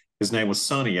ACBL. His name was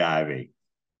Sonny Ivy.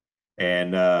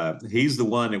 And he's the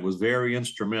one that was very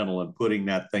instrumental in putting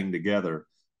that thing together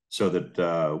so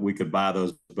that we could buy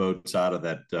those boats out of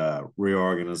that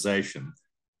reorganization.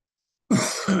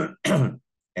 And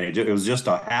it was just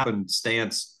a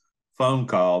happenstance phone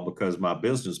call because my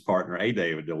business partner, Z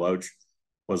Dave DeLoach,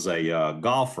 was a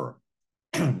golfer.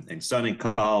 And Sonny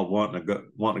called wanting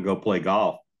to go play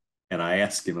golf. And I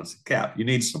asked him, I said, Cap, you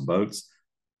need some boats?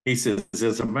 He says,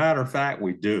 as a matter of fact,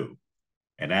 we do.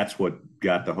 And that's what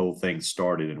got the whole thing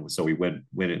started. And so we went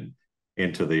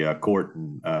into the court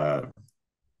and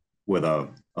with a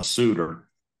suitor,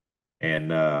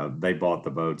 and they bought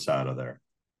the boats out of there.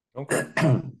 Okay.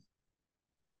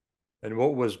 And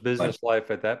what was business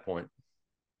life at that point?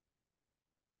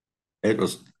 It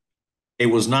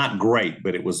was not great,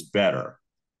 but it was better.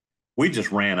 We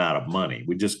just ran out of money.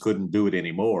 We just couldn't do it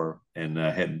anymore, and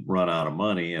had run out of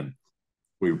money. And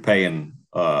we were paying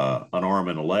an arm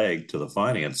and a leg to the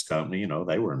finance company. You know,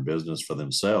 they were in business for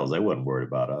themselves. They wasn't worried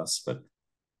about us. But,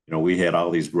 you know, we had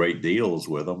all these great deals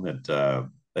with them that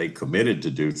they committed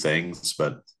to do things.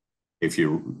 But if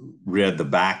you read the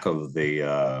back of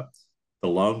the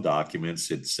loan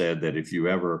documents, it said that if you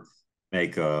ever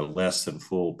make a less than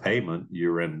full payment,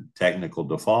 you're in technical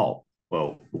default.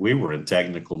 Well, we were in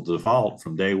technical default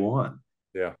from day one.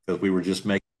 Yeah. Because we were just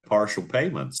making partial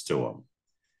payments to them.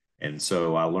 And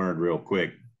so I learned real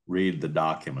quick, read the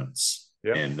documents.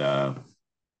 Yep. And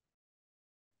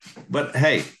but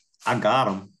hey, I got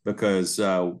them because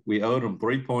we owed them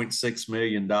 $3.6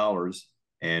 million.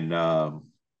 And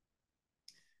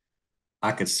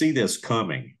I could see this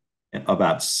coming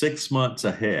about 6 months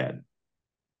ahead.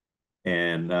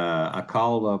 And I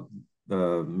called up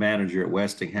the manager at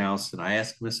Westinghouse and I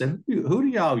asked him, I said, who do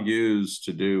y'all use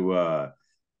to do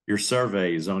your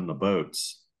surveys on the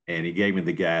boats? And he gave me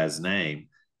the guy's name.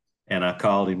 And I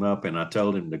called him up and I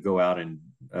told him to go out and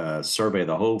survey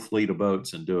the whole fleet of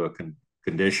boats and do a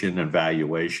condition and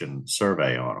valuation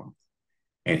survey on them.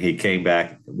 And he came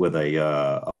back with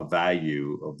a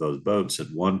value of those boats at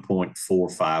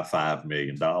 $1.455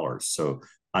 million. So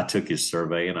I took his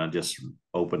survey and I just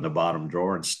opened the bottom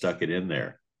drawer and stuck it in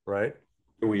there. Right.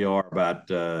 Here we are about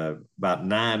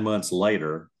 9 months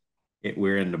later.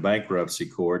 We're in the bankruptcy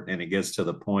court, and it gets to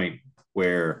the point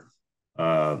where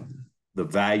the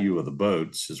value of the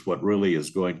boats is what really is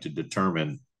going to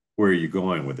determine where you're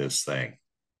going with this thing.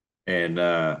 And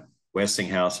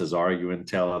Westinghouse is arguing,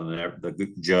 telling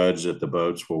the judge that the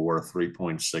boats were worth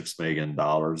 $3.6 million.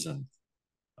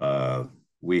 And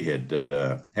we had,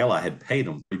 I had paid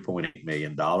them $3.8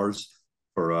 million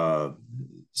for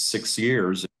 6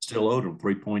 years and still owed them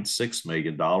 $3.6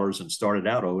 million and started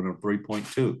out owing them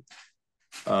 3.2.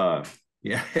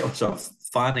 Yeah, it was a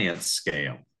finance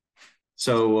scam.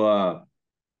 So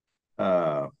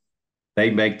they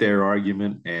make their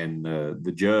argument, and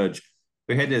the judge,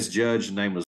 we had this judge, his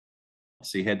name was,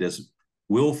 he had this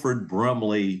Wilfred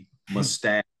Brumley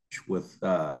mustache with,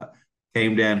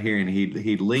 came down here and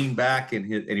he'd lean back and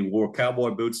he wore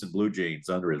cowboy boots and blue jeans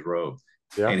under his robe.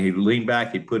 Yeah. And he'd lean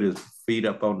back, he'd put his feet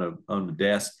up on the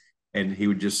desk, and he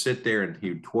would just sit there and he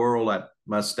would twirl that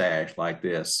mustache like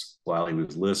this while he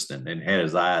was listening and had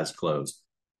his eyes closed.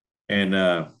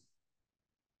 And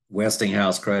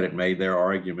Westinghouse Credit made their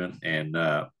argument, and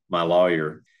my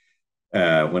lawyer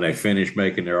When they finished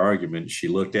making their argument, she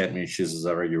looked at me and she says,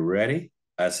 "Are you ready?"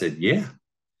 I said, "Yeah."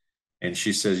 And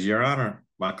she says, "Your Honor,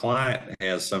 my client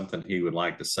has something he would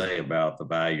like to say about the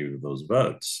value of those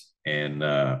votes." And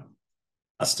I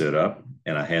stood up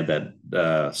and I had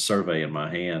that survey in my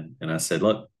hand. And I said,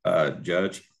 "Look,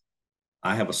 Judge,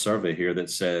 I have a survey here that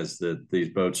says that these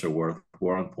boats are worth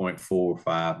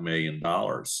 $1.45 million."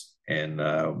 And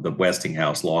the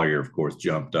Westinghouse lawyer, of course,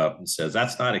 jumped up and says,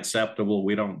 "That's not acceptable.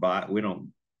 We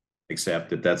don't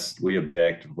accept it. We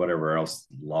object," whatever else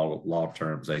law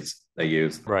terms they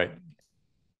use. Right.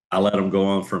 I let them go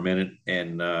on for a minute,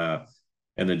 and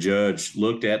the judge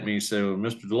looked at me and said, "Well,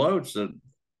 Mr. Deloach,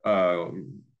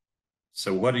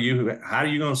 so how are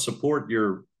you going to support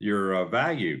your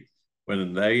value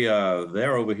when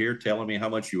they're over here telling me how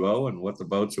much you owe and what the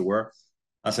boats are worth?"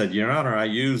 I said, "Your Honor, I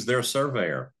used their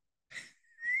surveyor."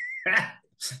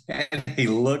 And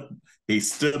he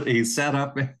sat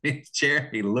up in his chair,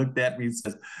 he looked at me and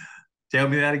says, "Tell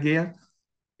me that again."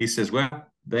 He says, "Well,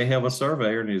 they have a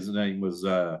surveyor," and his name was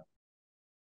I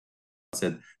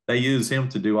said, "They use him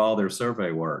to do all their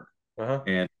survey work." Uh-huh.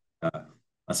 And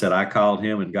I said, "I called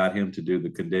him and got him to do the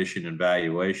condition and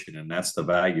valuation, and that's the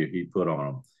value he put on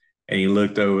them." And he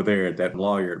looked over there at that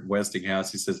lawyer at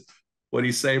Westinghouse. He says, "What do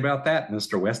you say about that,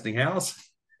 Mr. Westinghouse?"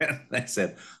 And they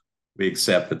said, "We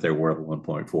accept that they're worth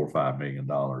 $1.45 million."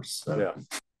 So Yeah.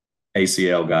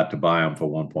 ACL got to buy them for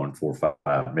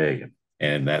 $1.45 million.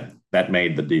 And that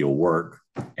made the deal work.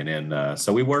 And then,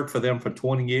 so we worked for them for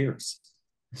 20 years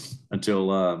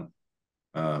until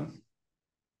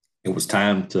it was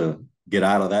time to get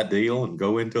out of that deal and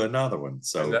go into another one.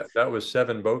 So And that was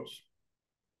 7 boats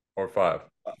or 5?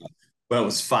 well, it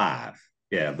was 5.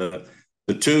 Yeah, the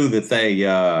two that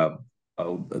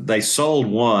they sold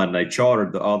one, they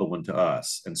chartered the other one to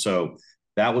us, and so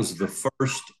that was the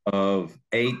first of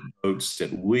 8 boats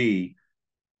that we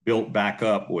built back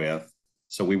up with.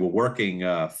 So we were working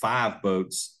 5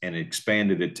 boats and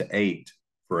expanded it to 8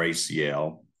 for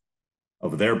ACL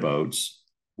of their boats.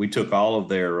 We took all of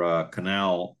their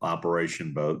canal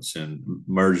operation boats and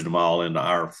merged them all into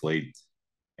our fleet.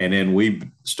 And then we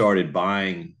started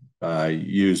buying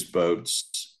used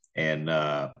boats and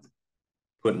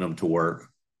putting them to work.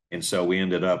 And so we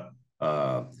ended up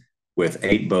with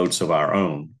 8 boats of our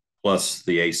own, plus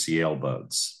the ACL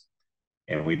boats.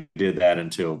 And we did that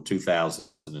until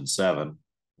 2007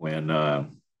 when I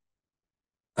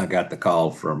got the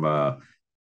call from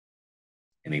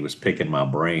and he was picking my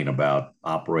brain about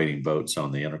operating boats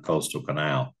on the Intercoastal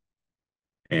Canal.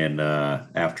 And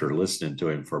after listening to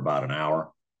him for about an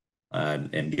hour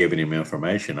and giving him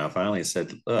information, I finally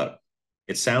said, "Look,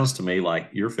 it sounds to me like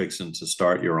you're fixing to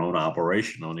start your own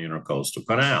operation on the Intercoastal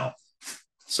Canal.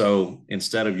 So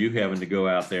instead of you having to go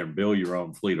out there and build your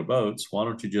own fleet of boats, why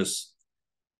don't you just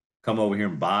come over here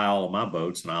and buy all of my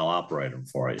boats and I'll operate them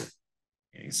for you?"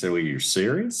 And he said, "Well, you're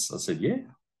serious?" I said, "Yeah,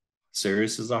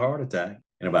 serious as a heart attack."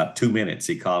 In about 2 minutes,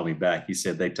 he called me back. He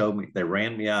said, they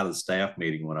ran me out of the staff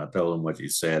meeting when I told them what you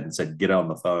said and said, "Get on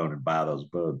the phone and buy those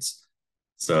boats."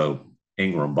 So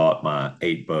Ingram bought my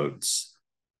 8 boats.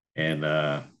 And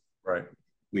Right.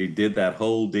 we did that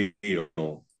whole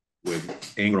deal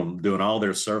with Ingram doing all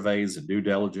their surveys and due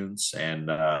diligence. And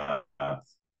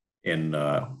in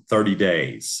 30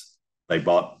 days, they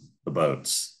bought the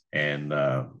boats. And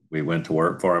we went to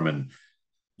work for them in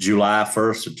July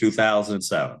 1st of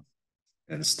 2007.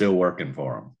 And still working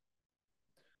for them.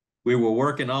 We were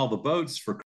working all the boats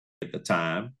for at the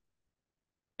time,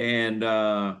 and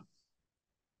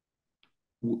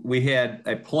we had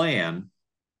a plan.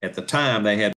 At the time,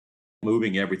 they had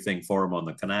moving everything for them on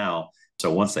the canal.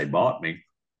 So once they bought me,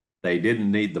 they didn't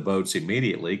need the boats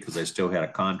immediately because they still had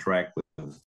a contract with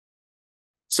them.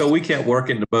 So we kept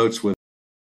working the boats with,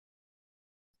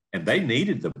 and they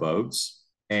needed the boats,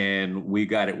 and we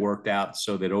got it worked out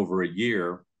so that over a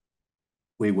year,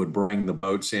 we would bring the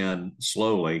boats in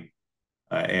slowly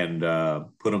and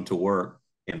put them to work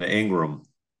in the Ingram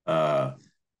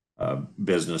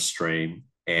business stream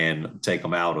and take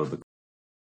them out of the.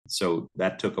 So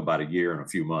that took about a year and a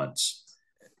few months.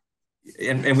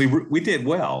 And we did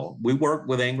well. We worked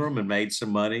with Ingram and made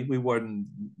some money. We weren't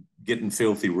getting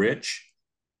filthy rich,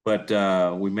 but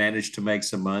we managed to make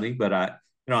some money. But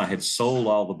I had sold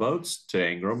all the boats to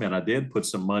Ingram, and I did put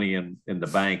some money in the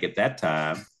bank at that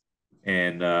time.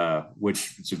 And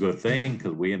which is a good thing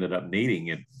because we ended up needing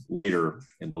it later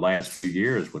in the last few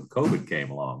years when COVID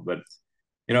came along. But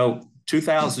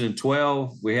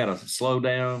 2012 we had a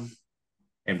slowdown,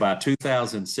 and by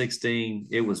 2016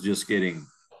 it was getting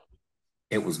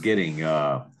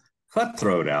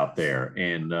cutthroat out there,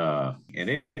 and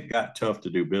it got tough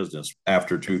to do business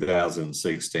after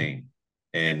 2016.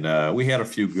 And we had a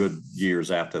few good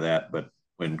years after that. But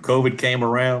when COVID came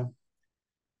around,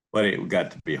 but it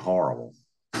got to be horrible.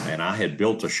 And I had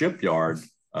built a shipyard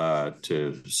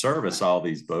to service all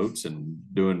these boats and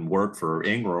doing work for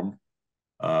Ingram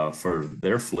for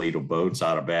their fleet of boats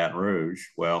out of Baton Rouge.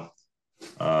 Well,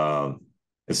 uh,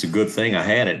 it's a good thing I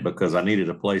had it because I needed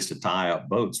a place to tie up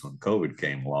boats when COVID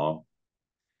came along.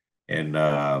 And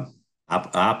I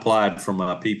applied for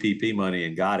my PPP money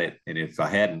and got it. And if I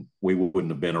hadn't, we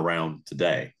wouldn't have been around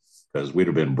today because we'd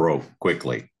have been broke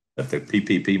quickly. But the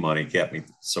PPP money kept me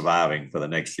surviving for the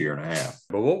next year and a half.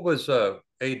 But what was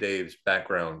Dave's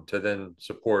background to then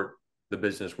support the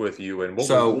business with you, and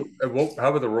So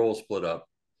how were the roles split up?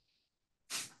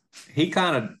 he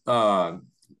kind of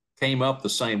came up the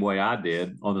same way I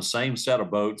did on the same set of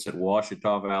boats at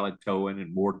Ouachita Valley Towing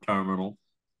and Moore Terminal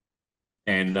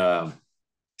and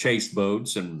chase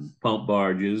boats and pump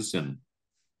barges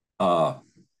uh,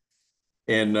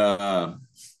 and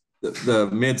the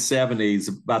mid 70s,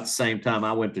 about the same time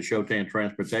I went to Shotan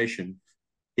Transportation,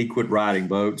 he quit riding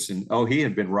boats. And he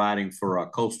had been riding for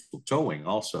Coastal Towing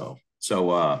also.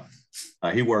 So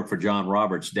he worked for John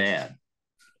Roberts' dad,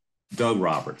 Doug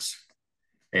Roberts.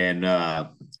 And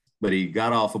but he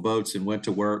got off of boats and went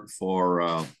to work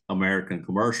for American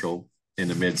Commercial in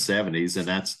the mid 70s.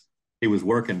 And he was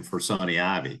working for Sonny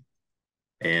Ivy.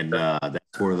 And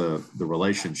that's where the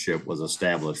relationship was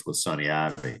established with Sonny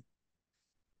Ivy.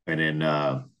 And then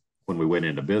when we went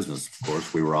into business, of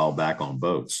course, we were all back on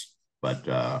boats. But,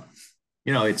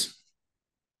 it's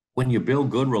when you build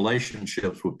good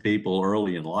relationships with people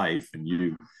early in life and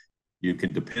you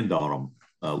can depend on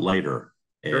them later.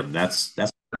 And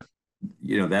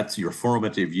Sure. that's your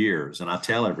formative years. And I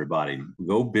tell everybody,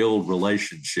 go build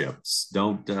relationships.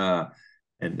 Don't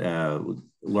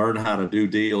learn how to do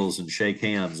deals and shake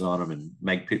hands on them and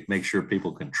make sure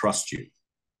people can trust you.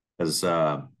 Because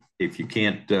if you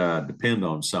can't depend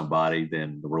on somebody,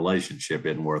 then the relationship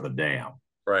isn't worth a damn.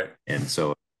 Right. And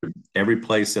so every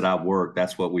place that I've worked,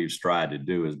 that's what we've tried to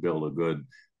do is build a good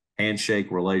handshake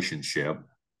relationship.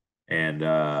 And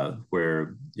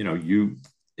where,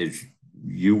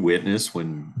 you witness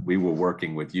when we were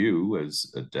working with you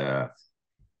is that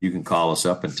you can call us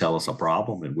up and tell us a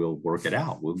problem and we'll work it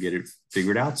out. We'll get it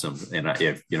figured out And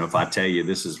if I tell you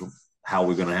this is how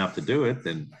we're going to have to do it,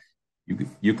 then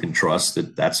you can trust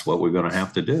that that's what we're going to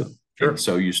have to do. Sure. And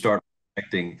so you start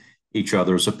respecting each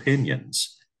other's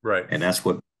opinions. Right. And that's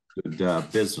what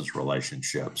good business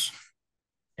relationships.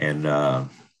 And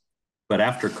but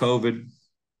after COVID,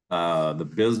 the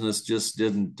business just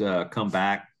didn't come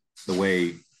back the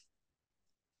way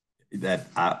that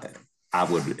I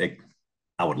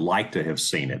would like to have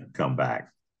seen it come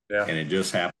back. Yeah. And it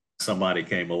just happened. Somebody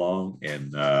came along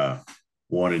and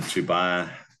wanted to buy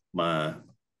my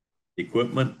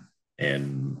equipment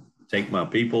and take my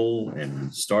people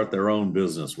and start their own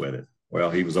business with it. Well,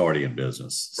 he was already in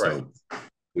business. So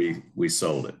we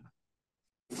sold it.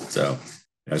 So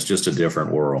it's just a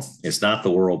different world. It's not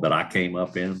the world that I came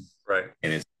up in. Right.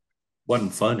 And it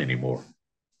wasn't fun anymore.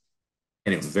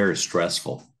 And it was very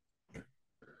stressful.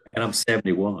 And I'm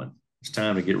 71. It's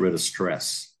time to get rid of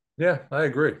stress. Yeah, I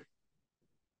agree.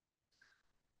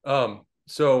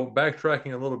 So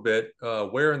backtracking a little bit,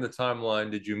 where in the timeline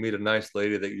did you meet a nice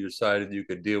lady that you decided you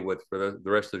could deal with for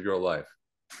the rest of your life?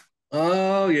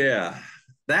 Oh, yeah.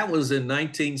 That was in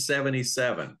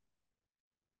 1977.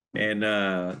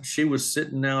 And she was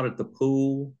sitting out at the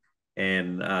pool,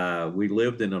 and we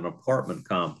lived in an apartment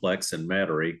complex in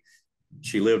Metairie.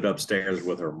 She lived upstairs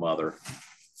with her mother.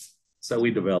 So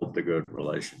we developed a good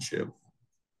relationship.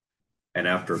 And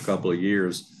after a couple of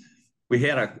years, we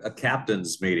had a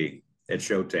captain's meeting at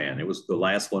Shotan. It was the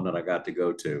last one that I got to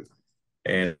go to.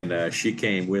 And she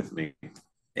came with me.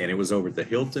 And it was over at the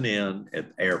Hilton Inn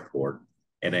at the airport.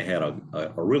 And they had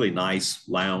a really nice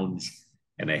lounge.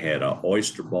 And they had an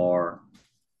oyster bar.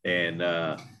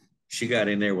 And she got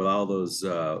in there with all those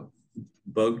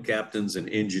boat captains and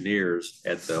engineers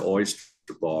at the oyster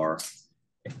bar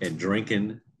and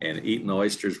drinking and eating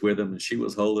oysters with them. And she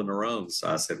was holding her own. So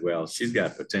I said, well, she's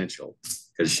got potential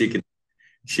because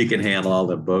she can handle all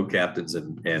the boat captains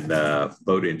and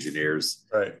boat engineers.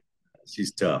 Right.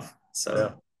 She's tough.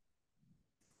 So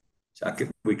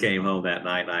we came home that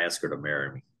night and I asked her to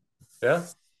marry me. Yeah.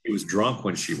 She was drunk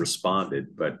when she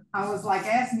responded, but I was like,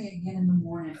 ask me again in the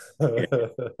morning.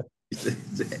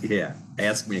 Yeah,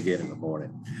 ask me again in the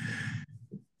morning.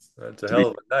 That's a hell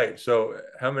of a night. So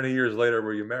how many years later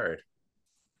were you married?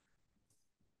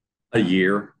 A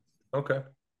year. Okay.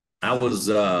 I was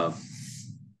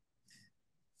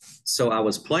so I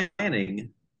was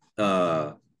planning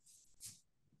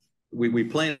we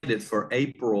planned it for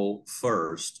April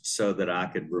 1st so that I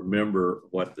could remember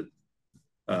what the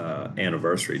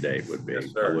anniversary date would be.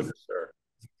 Yes, sir. I wouldn't Yes, sir.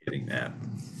 getting that.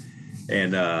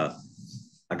 And I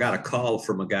got a call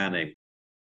from a guy named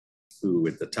who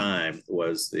at the time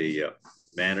was the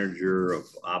manager of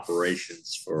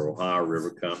operations for Ohio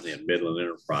River Company and Midland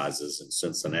Enterprises in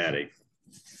Cincinnati,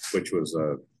 which was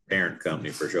a parent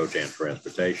company for Shotan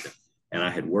Transportation. And I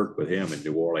had worked with him in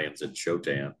New Orleans at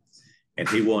Shotan, and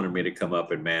he wanted me to come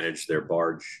up and manage their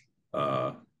barge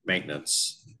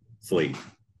maintenance fleet,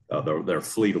 their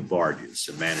fleet of barges,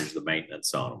 and manage the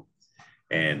maintenance on them.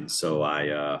 And so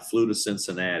I flew to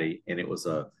Cincinnati, and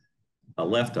I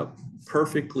left a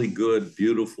perfectly good,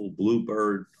 beautiful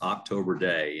bluebird October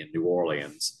day in New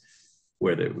Orleans,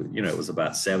 where it was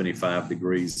about 75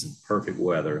 degrees and perfect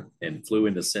weather, and flew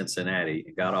into Cincinnati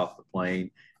and got off the plane,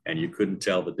 and you couldn't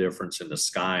tell the difference in the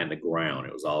sky and the ground.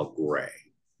 It was all gray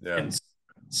and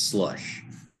slush.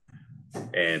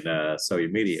 And so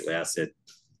immediately I said,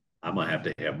 I'm gonna have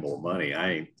to have more money.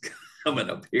 I ain't coming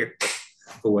up here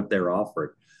for what they're offering.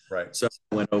 Right. So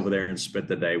I went over there and spent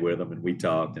the day with them, and we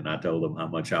talked, and I told them how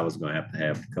much I was going to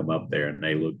have to come up there. And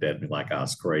they looked at me like I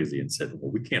was crazy and said,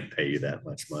 well, we can't pay you that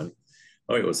much money.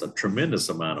 Oh, it was a tremendous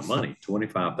amount of money,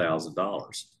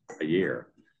 $25,000 a year.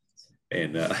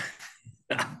 And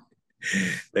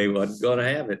they wasn't going to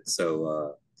have it.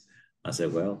 So I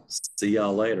said, well, see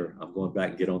y'all later. I'm going back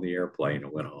and get on the airplane,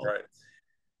 and went home. Right.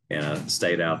 And I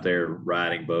stayed out there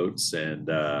riding boats and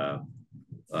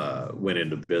went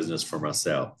into business for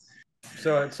myself.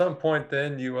 So at some point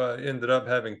then you ended up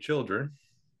having children.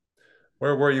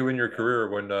 Where were you in your career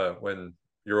when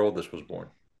your oldest was born?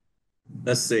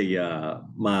 Let's see.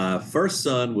 My first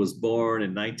son was born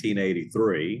in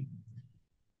 1983.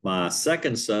 My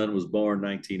second son was born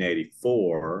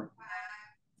 1984.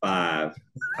 Five.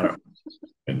 I don't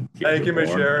know. Thank you,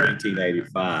 Miss Sharon.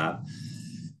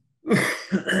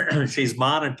 1985. She's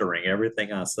monitoring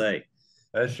everything I say.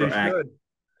 As she should.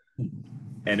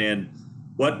 And then,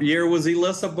 what year was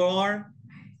Elissa born?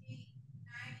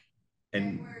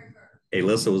 And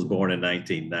Elissa was born in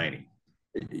 1990.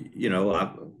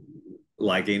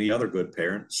 Like any other good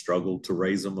parent, struggled to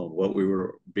raise them on what we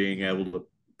were being able to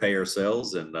pay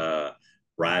ourselves, and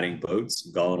riding boats,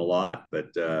 gone a lot, but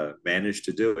managed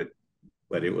to do it.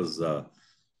 But it was, I'll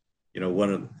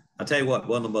tell you what,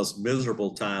 one of the most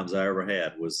miserable times I ever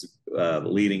had was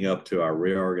leading up to our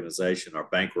reorganization, our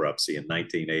bankruptcy in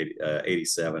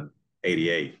 1987,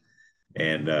 88.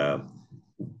 And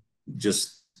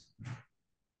just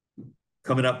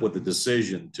coming up with the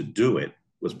decision to do it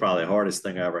was probably the hardest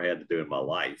thing I ever had to do in my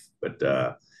life. But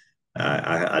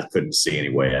I couldn't see any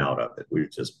way out of it. We were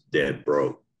just dead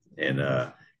broke. And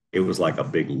it was like a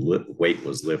big weight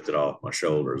was lifted off my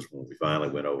shoulders when we finally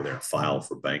went over there and filed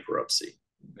for bankruptcy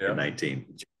in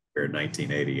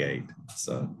 1988.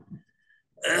 So,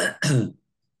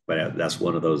 but that's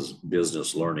one of those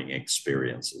business learning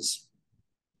experiences.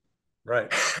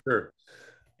 Right. Sure.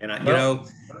 And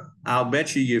I'll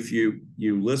bet you if you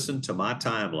listen to my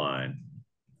timeline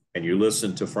and you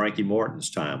listen to Frankie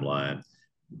Morton's timeline,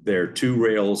 there are two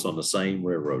rails on the same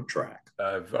railroad track.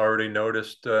 I've already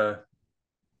noticed certain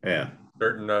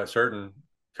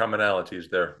commonalities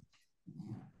there.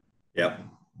 Yep.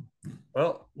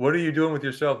 Well, what are you doing with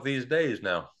yourself these days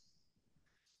now?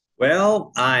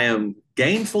 Well, I am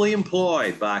gainfully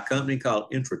employed by a company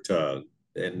called Intratug.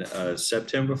 And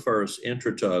September 1st,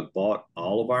 Intratug bought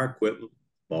all of our equipment,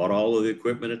 bought all of the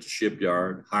equipment at the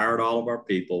shipyard, hired all of our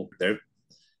people. They're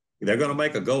going to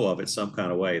make a go of it some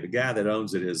kind of way. The guy that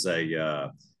owns it is he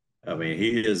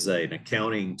is an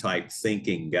accounting type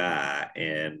thinking guy,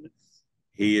 and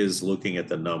he is looking at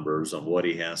the numbers on what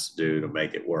he has to do to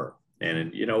make it work.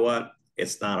 And you know what?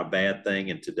 It's not a bad thing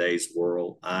in today's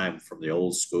world. I'm from the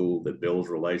old school that builds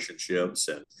relationships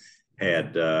and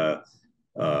had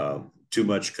too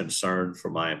much concern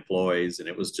for my employees. And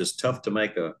it was just tough to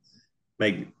make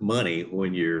money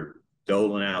when you're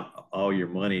doling out all your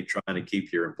money, trying to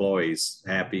keep your employees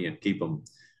happy and keep them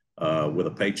with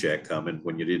a paycheck coming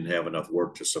when you didn't have enough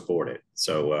work to support it.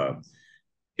 So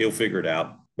he'll figure it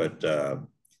out. But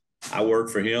I work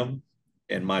for him,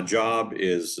 and my job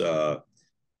is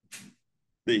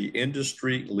the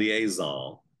industry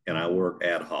liaison, and I work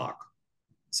ad hoc.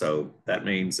 So that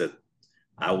means that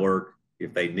I work,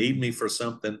 if they need me for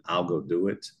something, I'll go do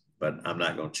it, but I'm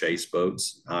not going to chase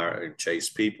boats,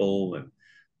 chase people, and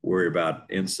worry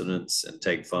about incidents and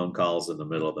take phone calls in the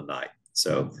middle of the night.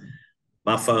 So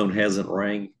my phone hasn't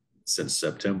rang since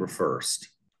September 1st.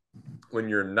 When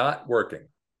you're not working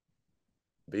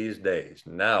these days,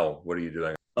 now what are you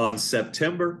doing? On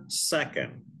September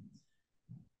 2nd,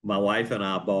 my wife and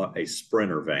I bought a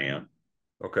Sprinter van.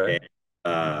 Okay.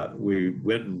 And we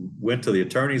went to the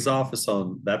attorney's office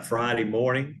on that Friday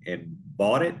morning and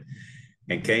bought it,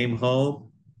 and came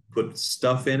home, put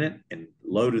stuff in it, and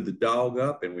loaded the dog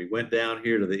up. And we went down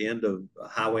here to the end of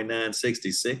Highway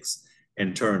 966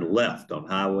 and turned left on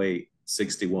Highway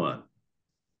 61.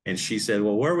 And she said,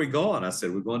 "Well, where are we going?" I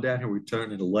said, "We're going down here. We're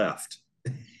turning left."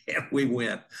 And we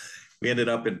went. We ended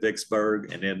up in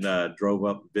Vicksburg, and then drove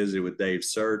up and visited with Dave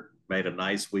Surt. Made a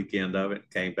nice weekend of it.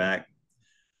 Came back,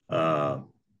 uh,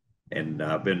 and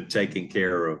I've been taking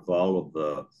care of all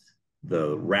of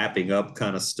the wrapping up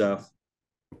kind of stuff.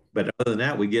 But other than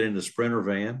that, we get in the Sprinter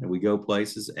van and we go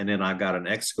places. And then I got an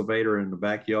excavator in the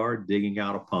backyard digging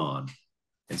out a pond.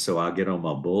 And so I get on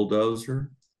my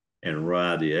bulldozer and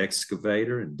ride the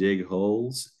excavator and dig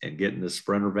holes and get in the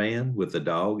Sprinter van with the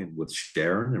dog and with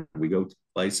Sharon. And we go to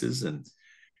places, and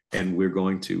we're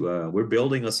going to, we're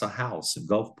building us a house in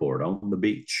Gulfport on the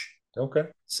beach. Okay.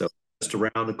 So just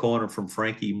around the corner from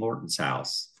Frankie Morton's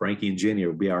house. Frankie and Jenny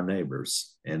will be our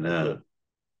neighbors. And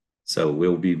so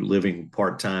we'll be living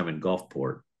part-time in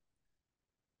Gulfport.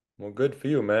 Well, good for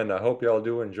you, man. I hope y'all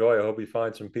do enjoy. I hope you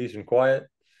find some peace and quiet.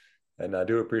 And I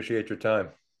do appreciate your time.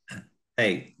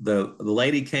 Hey, the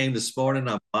lady came this morning.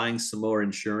 I'm buying some more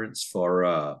insurance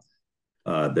for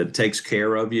that takes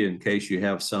care of you in case you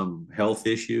have some health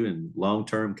issue and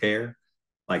long-term care,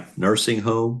 like nursing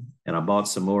home. And I bought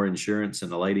some more insurance,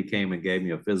 and the lady came and gave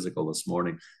me a physical this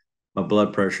morning. My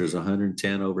blood pressure is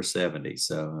 110/70.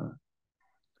 So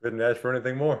couldn't ask for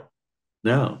anything more.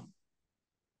 No.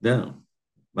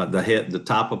 But the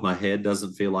top of my head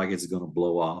doesn't feel like it's going to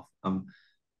blow off. I'm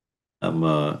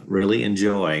really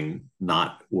enjoying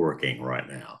not working right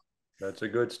now. That's a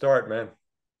good start, man.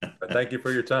 Thank you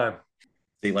for your time.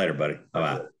 See you later, buddy.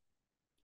 Bye-bye.